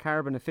boxes of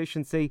carbon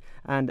efficiency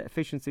and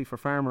efficiency for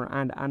farmer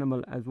and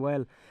animal as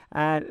well.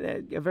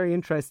 Very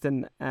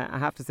interesting, I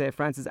have to say,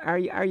 Francis. Are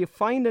you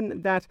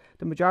finding that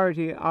the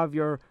majority of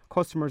your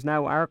customers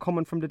now are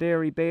coming from the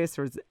dairy base,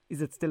 or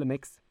is it still a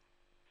mix?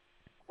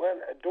 Well,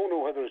 I don't know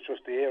whether it's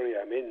just the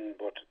area I'm in,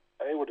 but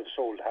I would have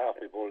sold half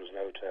my bulls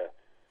now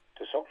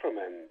to suckler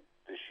men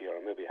this year,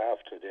 or maybe half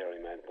to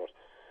dairy men, but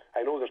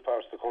I know there's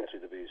parts of the country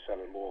to be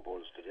selling more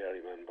bulls to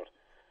dairymen, but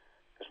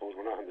I suppose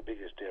we're not in the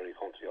biggest dairy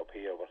country up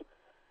here. But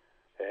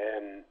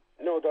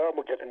no, they are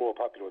getting more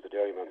popular with the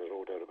dairymen. There's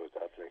no doubt about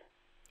that. Like.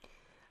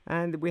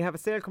 And we have a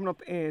sale coming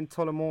up in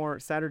Tullamore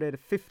Saturday the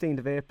 15th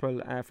of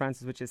April,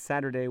 Francis, which is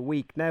Saturday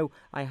week. Now,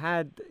 I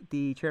had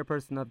the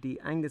chairperson of the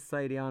Angus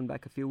Society on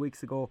back a few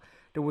weeks ago.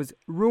 There was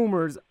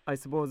rumours, I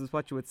suppose is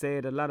what you would say,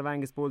 that a lot of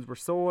Angus bulls were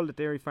sold. The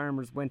dairy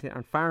farmers went in,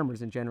 and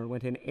farmers in general,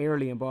 went in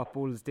early and bought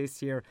bulls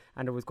this year,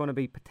 and there was going to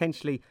be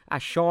potentially a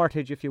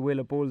shortage, if you will,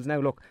 of bulls.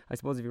 Now, look, I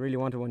suppose if you really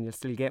wanted one, you'll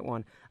still get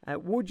one.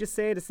 Would you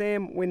say the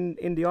same when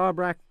in the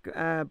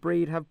Aubrac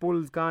breed? Have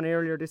bulls gone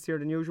earlier this year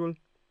than usual?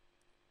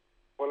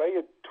 Well, I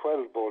had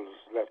 12 bulls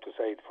left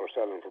aside for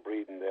selling for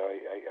breeding there.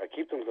 I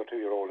keep them as they're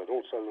 2-year-old. I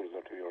don't sell them as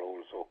they're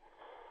 2-year-old. So,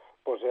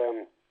 but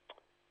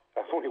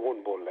I've only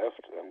one bull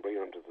left. I'm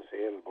bringing them to the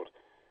sale. But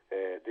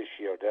this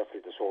year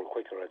definitely they sold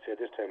quicker. I'd say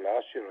this time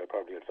last year I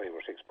probably had 5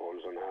 or 6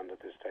 bulls on hand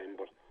at this time.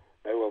 But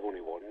now I've only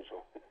one.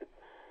 So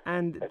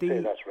and I'd say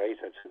that's right.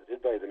 I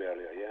did buy them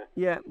earlier.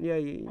 Yeah. Yeah.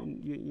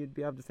 You'd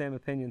be of the same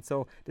opinion.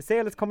 So the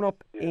sale is coming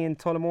up in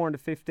Tullamore on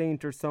the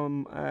 15th.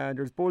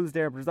 There's bulls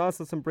there, but there's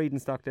also some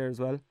breeding stock there as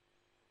well.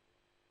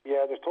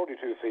 Yeah, there's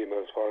 32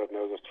 females for it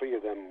now. There's 3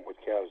 of them with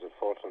calves at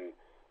foot, and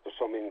there's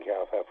some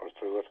in-calf heifers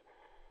through it.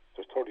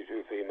 There's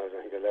 32 females,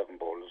 I think 11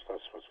 bulls.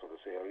 That's what's for the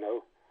sale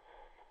now.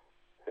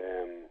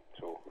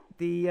 So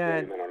the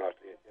men are not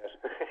yet.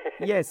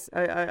 Yes,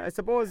 I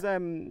suppose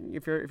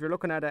if you're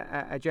looking at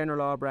a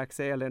general Aubrac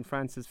sale, then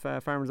Francis,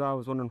 farmers are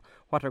always wondering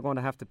what they're going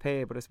to have to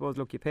pay. But I suppose,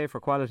 look, you pay for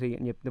quality,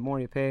 and the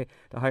more you pay,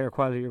 the higher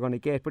quality you're going to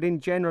get. But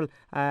in general,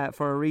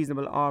 for a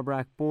reasonable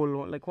Aubrac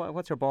bull, like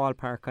what's your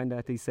ballpark kind of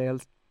at these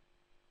sales?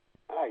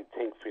 I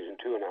think between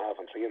 2.5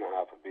 and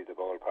 3.5 would be the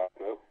ballpark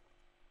now.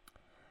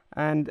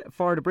 And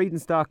for the breeding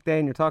stock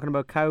then, you're talking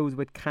about cows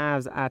with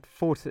calves at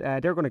foot.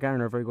 They're going to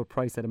garner a very good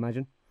price, I'd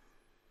imagine.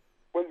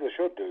 Well, they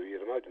should do.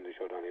 You'd imagine they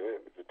should anyway.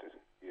 But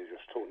you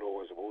just don't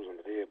know, I suppose, on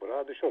the day. But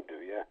they should do,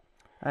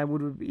 yeah.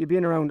 Would you be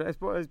in around, I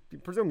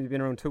presume you'd be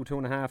in around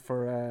 2.5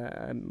 for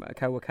a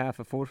cow with calf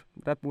a foot.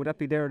 Would that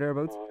be there or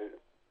thereabouts?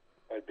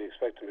 I'd be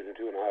expecting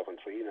between 2.5 and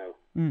 3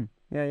 now.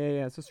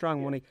 Yeah. So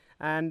strong money.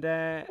 And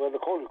well, the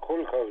cull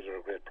cows are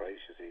a great price,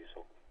 you see.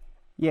 So.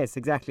 Yes,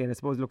 exactly. And I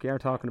suppose, look, you are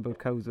talking about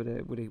cows with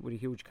a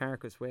huge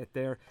carcass weight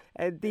there.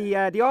 The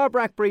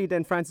Aubrac breed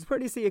then, Francis, where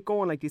do you see it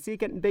going? Like, do you see it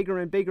getting bigger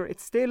and bigger?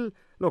 It's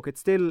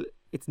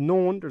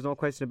known. There's no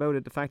question about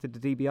it. The fact that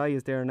the DBI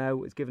is there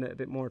now is giving it a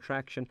bit more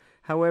traction.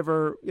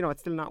 However,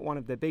 it's still not one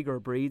of the bigger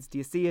breeds. Do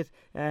you see it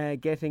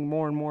getting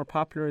more and more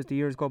popular as the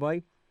years go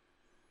by?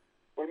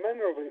 Well, men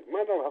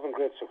are having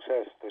great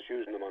success that's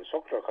using them on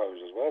suckler cows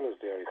as well as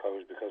dairy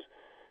cows, because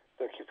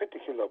they're fit to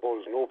kill their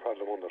bulls no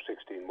problem under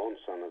 16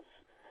 months, and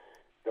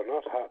they're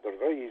not hard, they're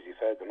very easy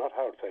fed. They're not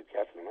hard fed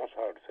cattle. They're not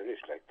hard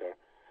finished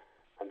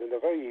and then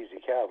they're very easy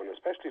calving,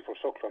 especially for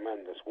suckler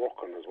men that's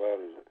working as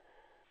well.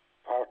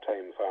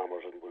 Part-time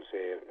farmers, we'll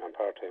say, and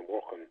part-time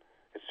working,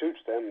 it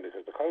suits them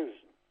because the cows,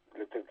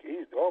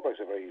 the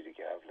Aubracs are very easy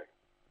calf.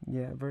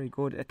 Yeah, very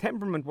good.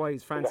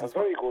 Temperament-wise, Francis, they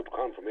have very good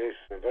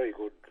conformation and very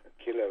good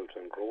kill-out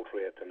and growth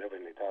rate and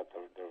everything like that.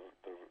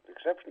 They're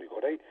exceptionally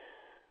good.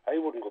 I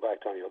wouldn't go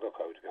back to any other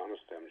cow, to be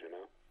honest with them,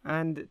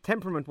 And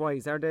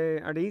temperament-wise, are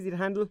they easy to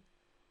handle?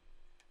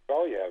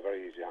 Oh yeah,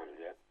 very easy to handle,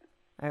 yeah.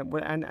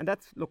 And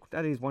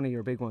that is one of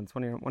your big ones,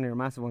 one of your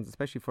massive ones,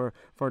 especially for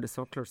the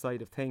suckler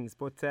side of things.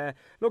 But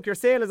look, your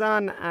sale is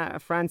on,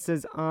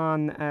 Francis, the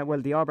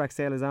Aubrac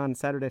sale is on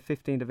Saturday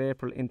 15th of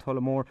April in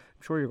Tullamore.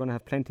 I'm sure you're going to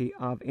have plenty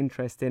of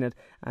interest in it.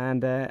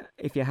 And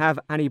if you have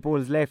any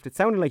bulls left, it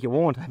sounded like you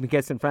won't. I'm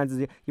guessing,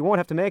 Francis, you won't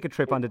have to make a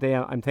trip on the day,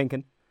 I'm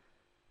thinking.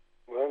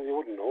 Well, you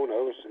wouldn't know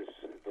now.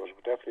 There's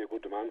definitely a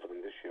good demand for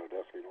them this year,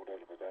 definitely, no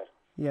doubt about that.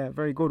 Yeah,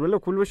 very good. Well,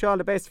 look, we'll wish you all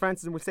the best,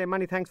 Francis, and we'll say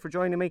many thanks for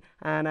joining me.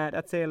 And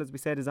that sale, as we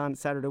said, is on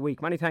Saturday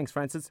week. Many thanks,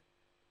 Francis.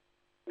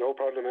 No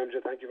problem,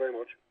 MJ. Thank you very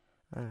much.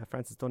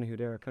 Francis Donoghue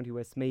there, County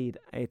Westmeath.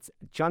 It's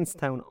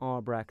Johnstown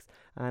Aubracs,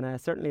 and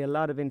certainly a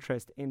lot of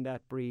interest in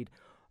that breed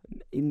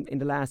in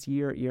the last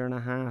year and a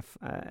half,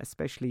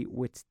 especially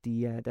with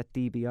that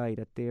DBI,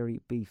 that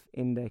Dairy Beef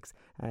Index,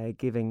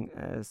 giving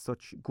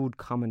such good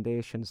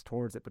commendations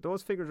towards it. But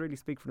those figures really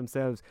speak for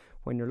themselves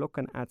when you're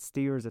looking at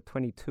steers at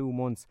 22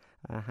 months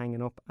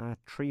hanging up at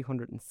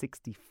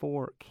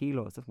 364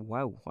 kilos.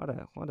 Wow, what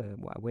a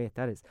weight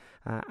that is.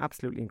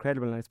 Absolutely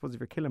incredible. And I suppose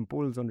if you're killing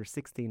bulls under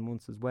 16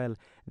 months as well,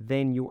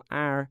 then you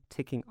are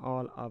ticking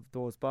all of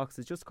those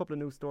boxes. Just a couple of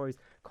news stories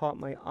caught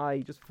my eye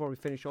just before we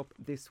finish up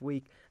this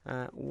week.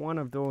 One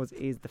of those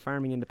is the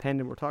Farming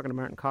Independent. We're talking to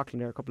Martin Coughlan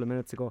there a couple of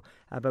minutes ago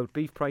about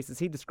beef prices.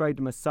 He described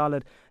them as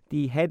solid.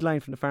 The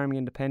headline from the Farming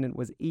Independent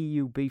was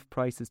EU beef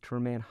prices to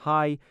remain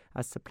high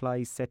as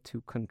supplies set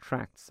to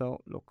contract. So,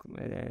 look,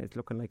 it's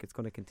looking like it's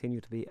going to continue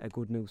to be a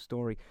good news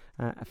story.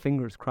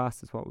 Fingers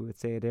crossed is what we would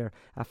say there.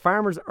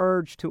 Farmers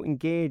urged to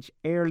engage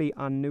early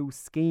on new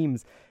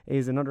schemes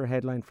is another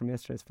headline from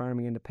yesterday's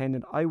Farming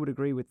Independent. I would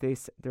agree with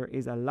this. There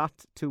is a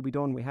lot to be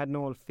done. We had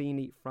Noel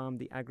Feeney from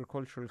the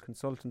Agricultural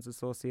Consultants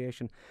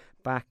Association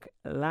back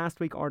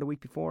last week or the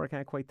week before, I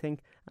can't quite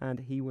think, and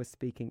he was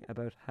speaking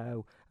about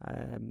how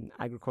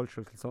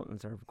agricultural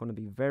consultants are going to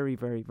be very,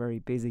 very, very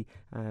busy,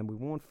 and we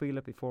won't feel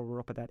it before we're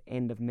up at that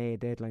end of May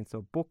deadline.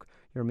 So book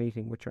your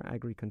meeting with your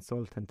agri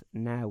consultant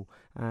now,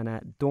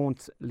 and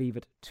don't leave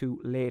it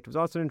too late. There was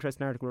also an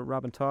interesting article with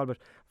Robin Talbot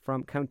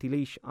from County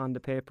Laois on the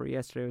paper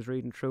yesterday. I was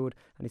reading through it,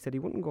 and he said he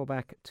wouldn't go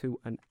back to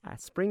a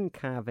spring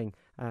calving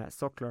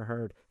suckler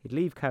herd. He'd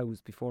leave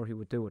cows before he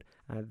would do it.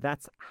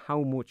 That's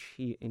how much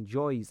he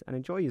enjoys, and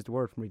enjoy is the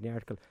word from reading the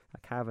article,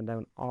 calving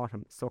down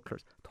autumn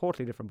sucklers.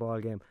 Totally different ball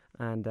game.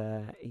 And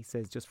he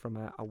says just from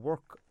a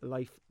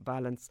work-life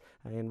balance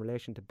in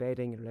relation to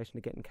bedding, in relation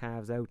to getting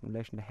calves out, in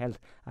relation to health,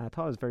 I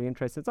thought it was very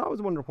interesting. It's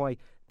always wondered why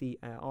the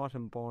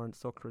autumn-born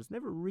sucklers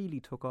never really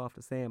took off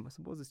the same. I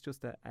suppose it's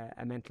just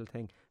a mental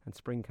thing, and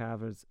spring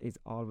calvers is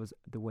always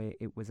the way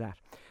it was at.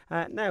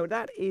 Now,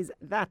 that is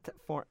that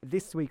for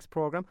this week's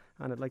programme,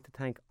 and I'd like to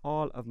thank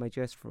all of my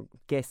guests,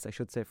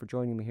 for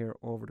joining me here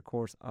over the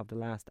course of the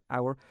last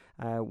hour.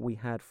 We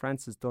had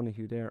Francis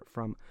Donoghue there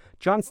from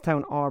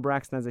Johnstown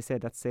Aubracs, and as I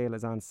said, that sale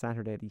is on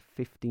Saturday the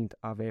 15th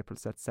of April,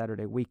 so that's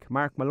Saturday week.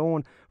 Mark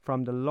Malone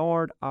from the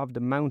Lord of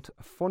the Mount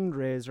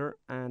fundraiser,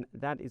 and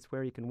that is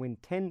where you can win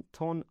 10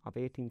 tonne of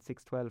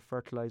 18612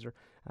 fertiliser.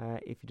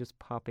 If you just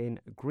pop in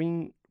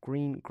green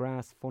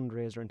grass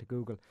fundraiser into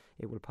Google,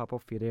 it will pop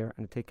up for you there,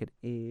 and the ticket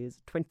is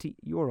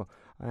 €20.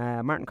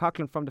 Martin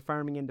Coughlan from the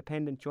Farming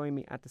Independent joined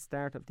me at the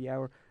start of the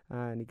hour,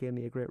 and he gave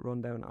me a great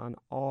rundown on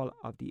all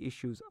of the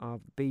issues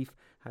of beef,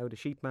 how the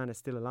sheep man is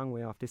still a long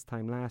way off this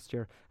time last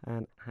year,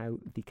 and how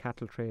the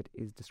cattle trade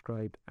is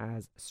described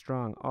as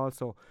strong.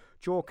 Also,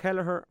 Joe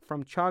Kelleher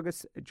from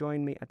Teagasc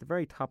joined me at the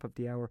very top of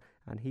the hour,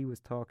 and he was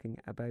talking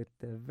about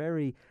the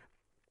very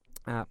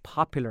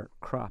popular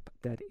crop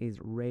that is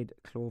red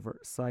clover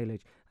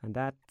silage, and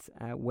that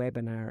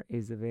webinar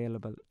is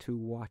available to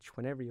watch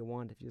whenever you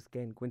want. If you just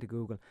again go into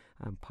Google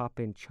and pop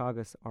in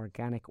Teagasc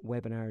Organic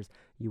Webinars,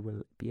 you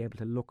will be able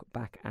to look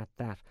back at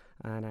that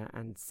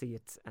and see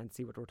it and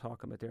see what we're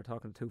talking about. They're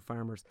talking to two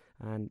farmers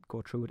and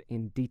go through it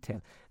in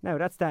detail. Now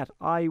that's that.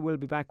 I will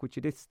be back with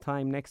you this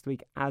time next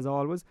week as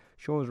always.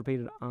 Show is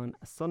repeated on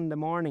Sunday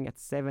morning at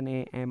 7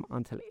 a.m.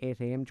 until 8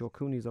 a.m. Joe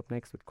Cooney is up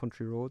next with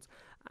Country Roads,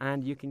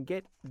 and you can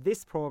get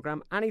this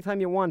programme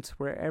anytime you want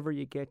wherever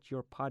you get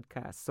your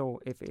podcasts. So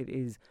if it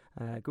is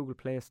Google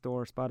Play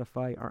Store,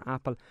 Spotify or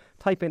Apple,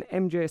 type in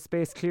MJ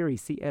space Cleary,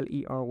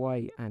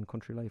 Clery, and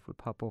Country Life will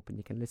pop up and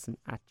you can listen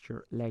at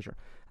your leisure.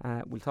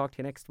 We'll talk to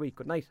you next week.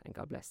 Good night and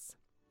God bless.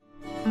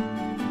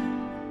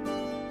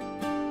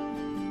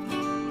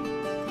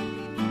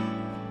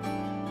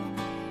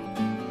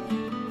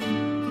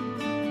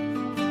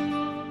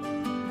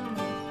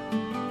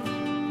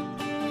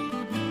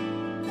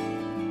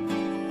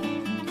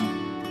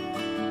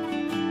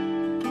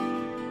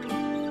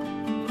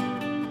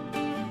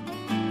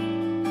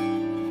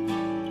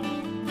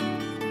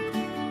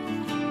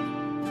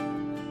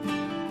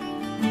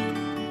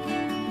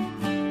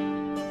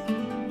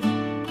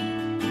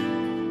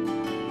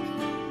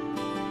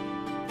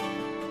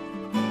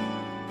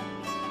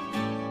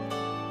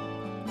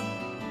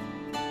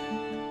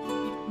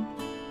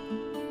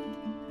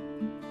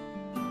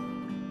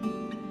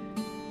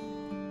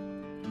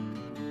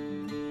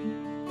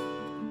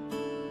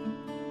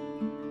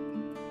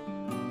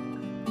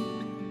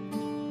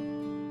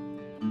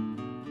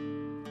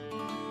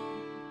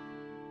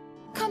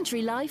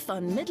 Country Life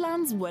on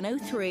Midlands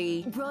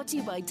 103. Brought to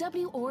you by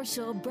W.R.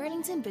 Shaw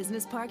Burlington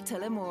Business Park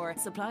Tullamore,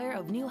 supplier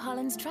of New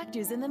Holland's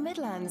tractors in the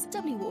Midlands.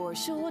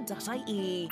 WRShaw.ie.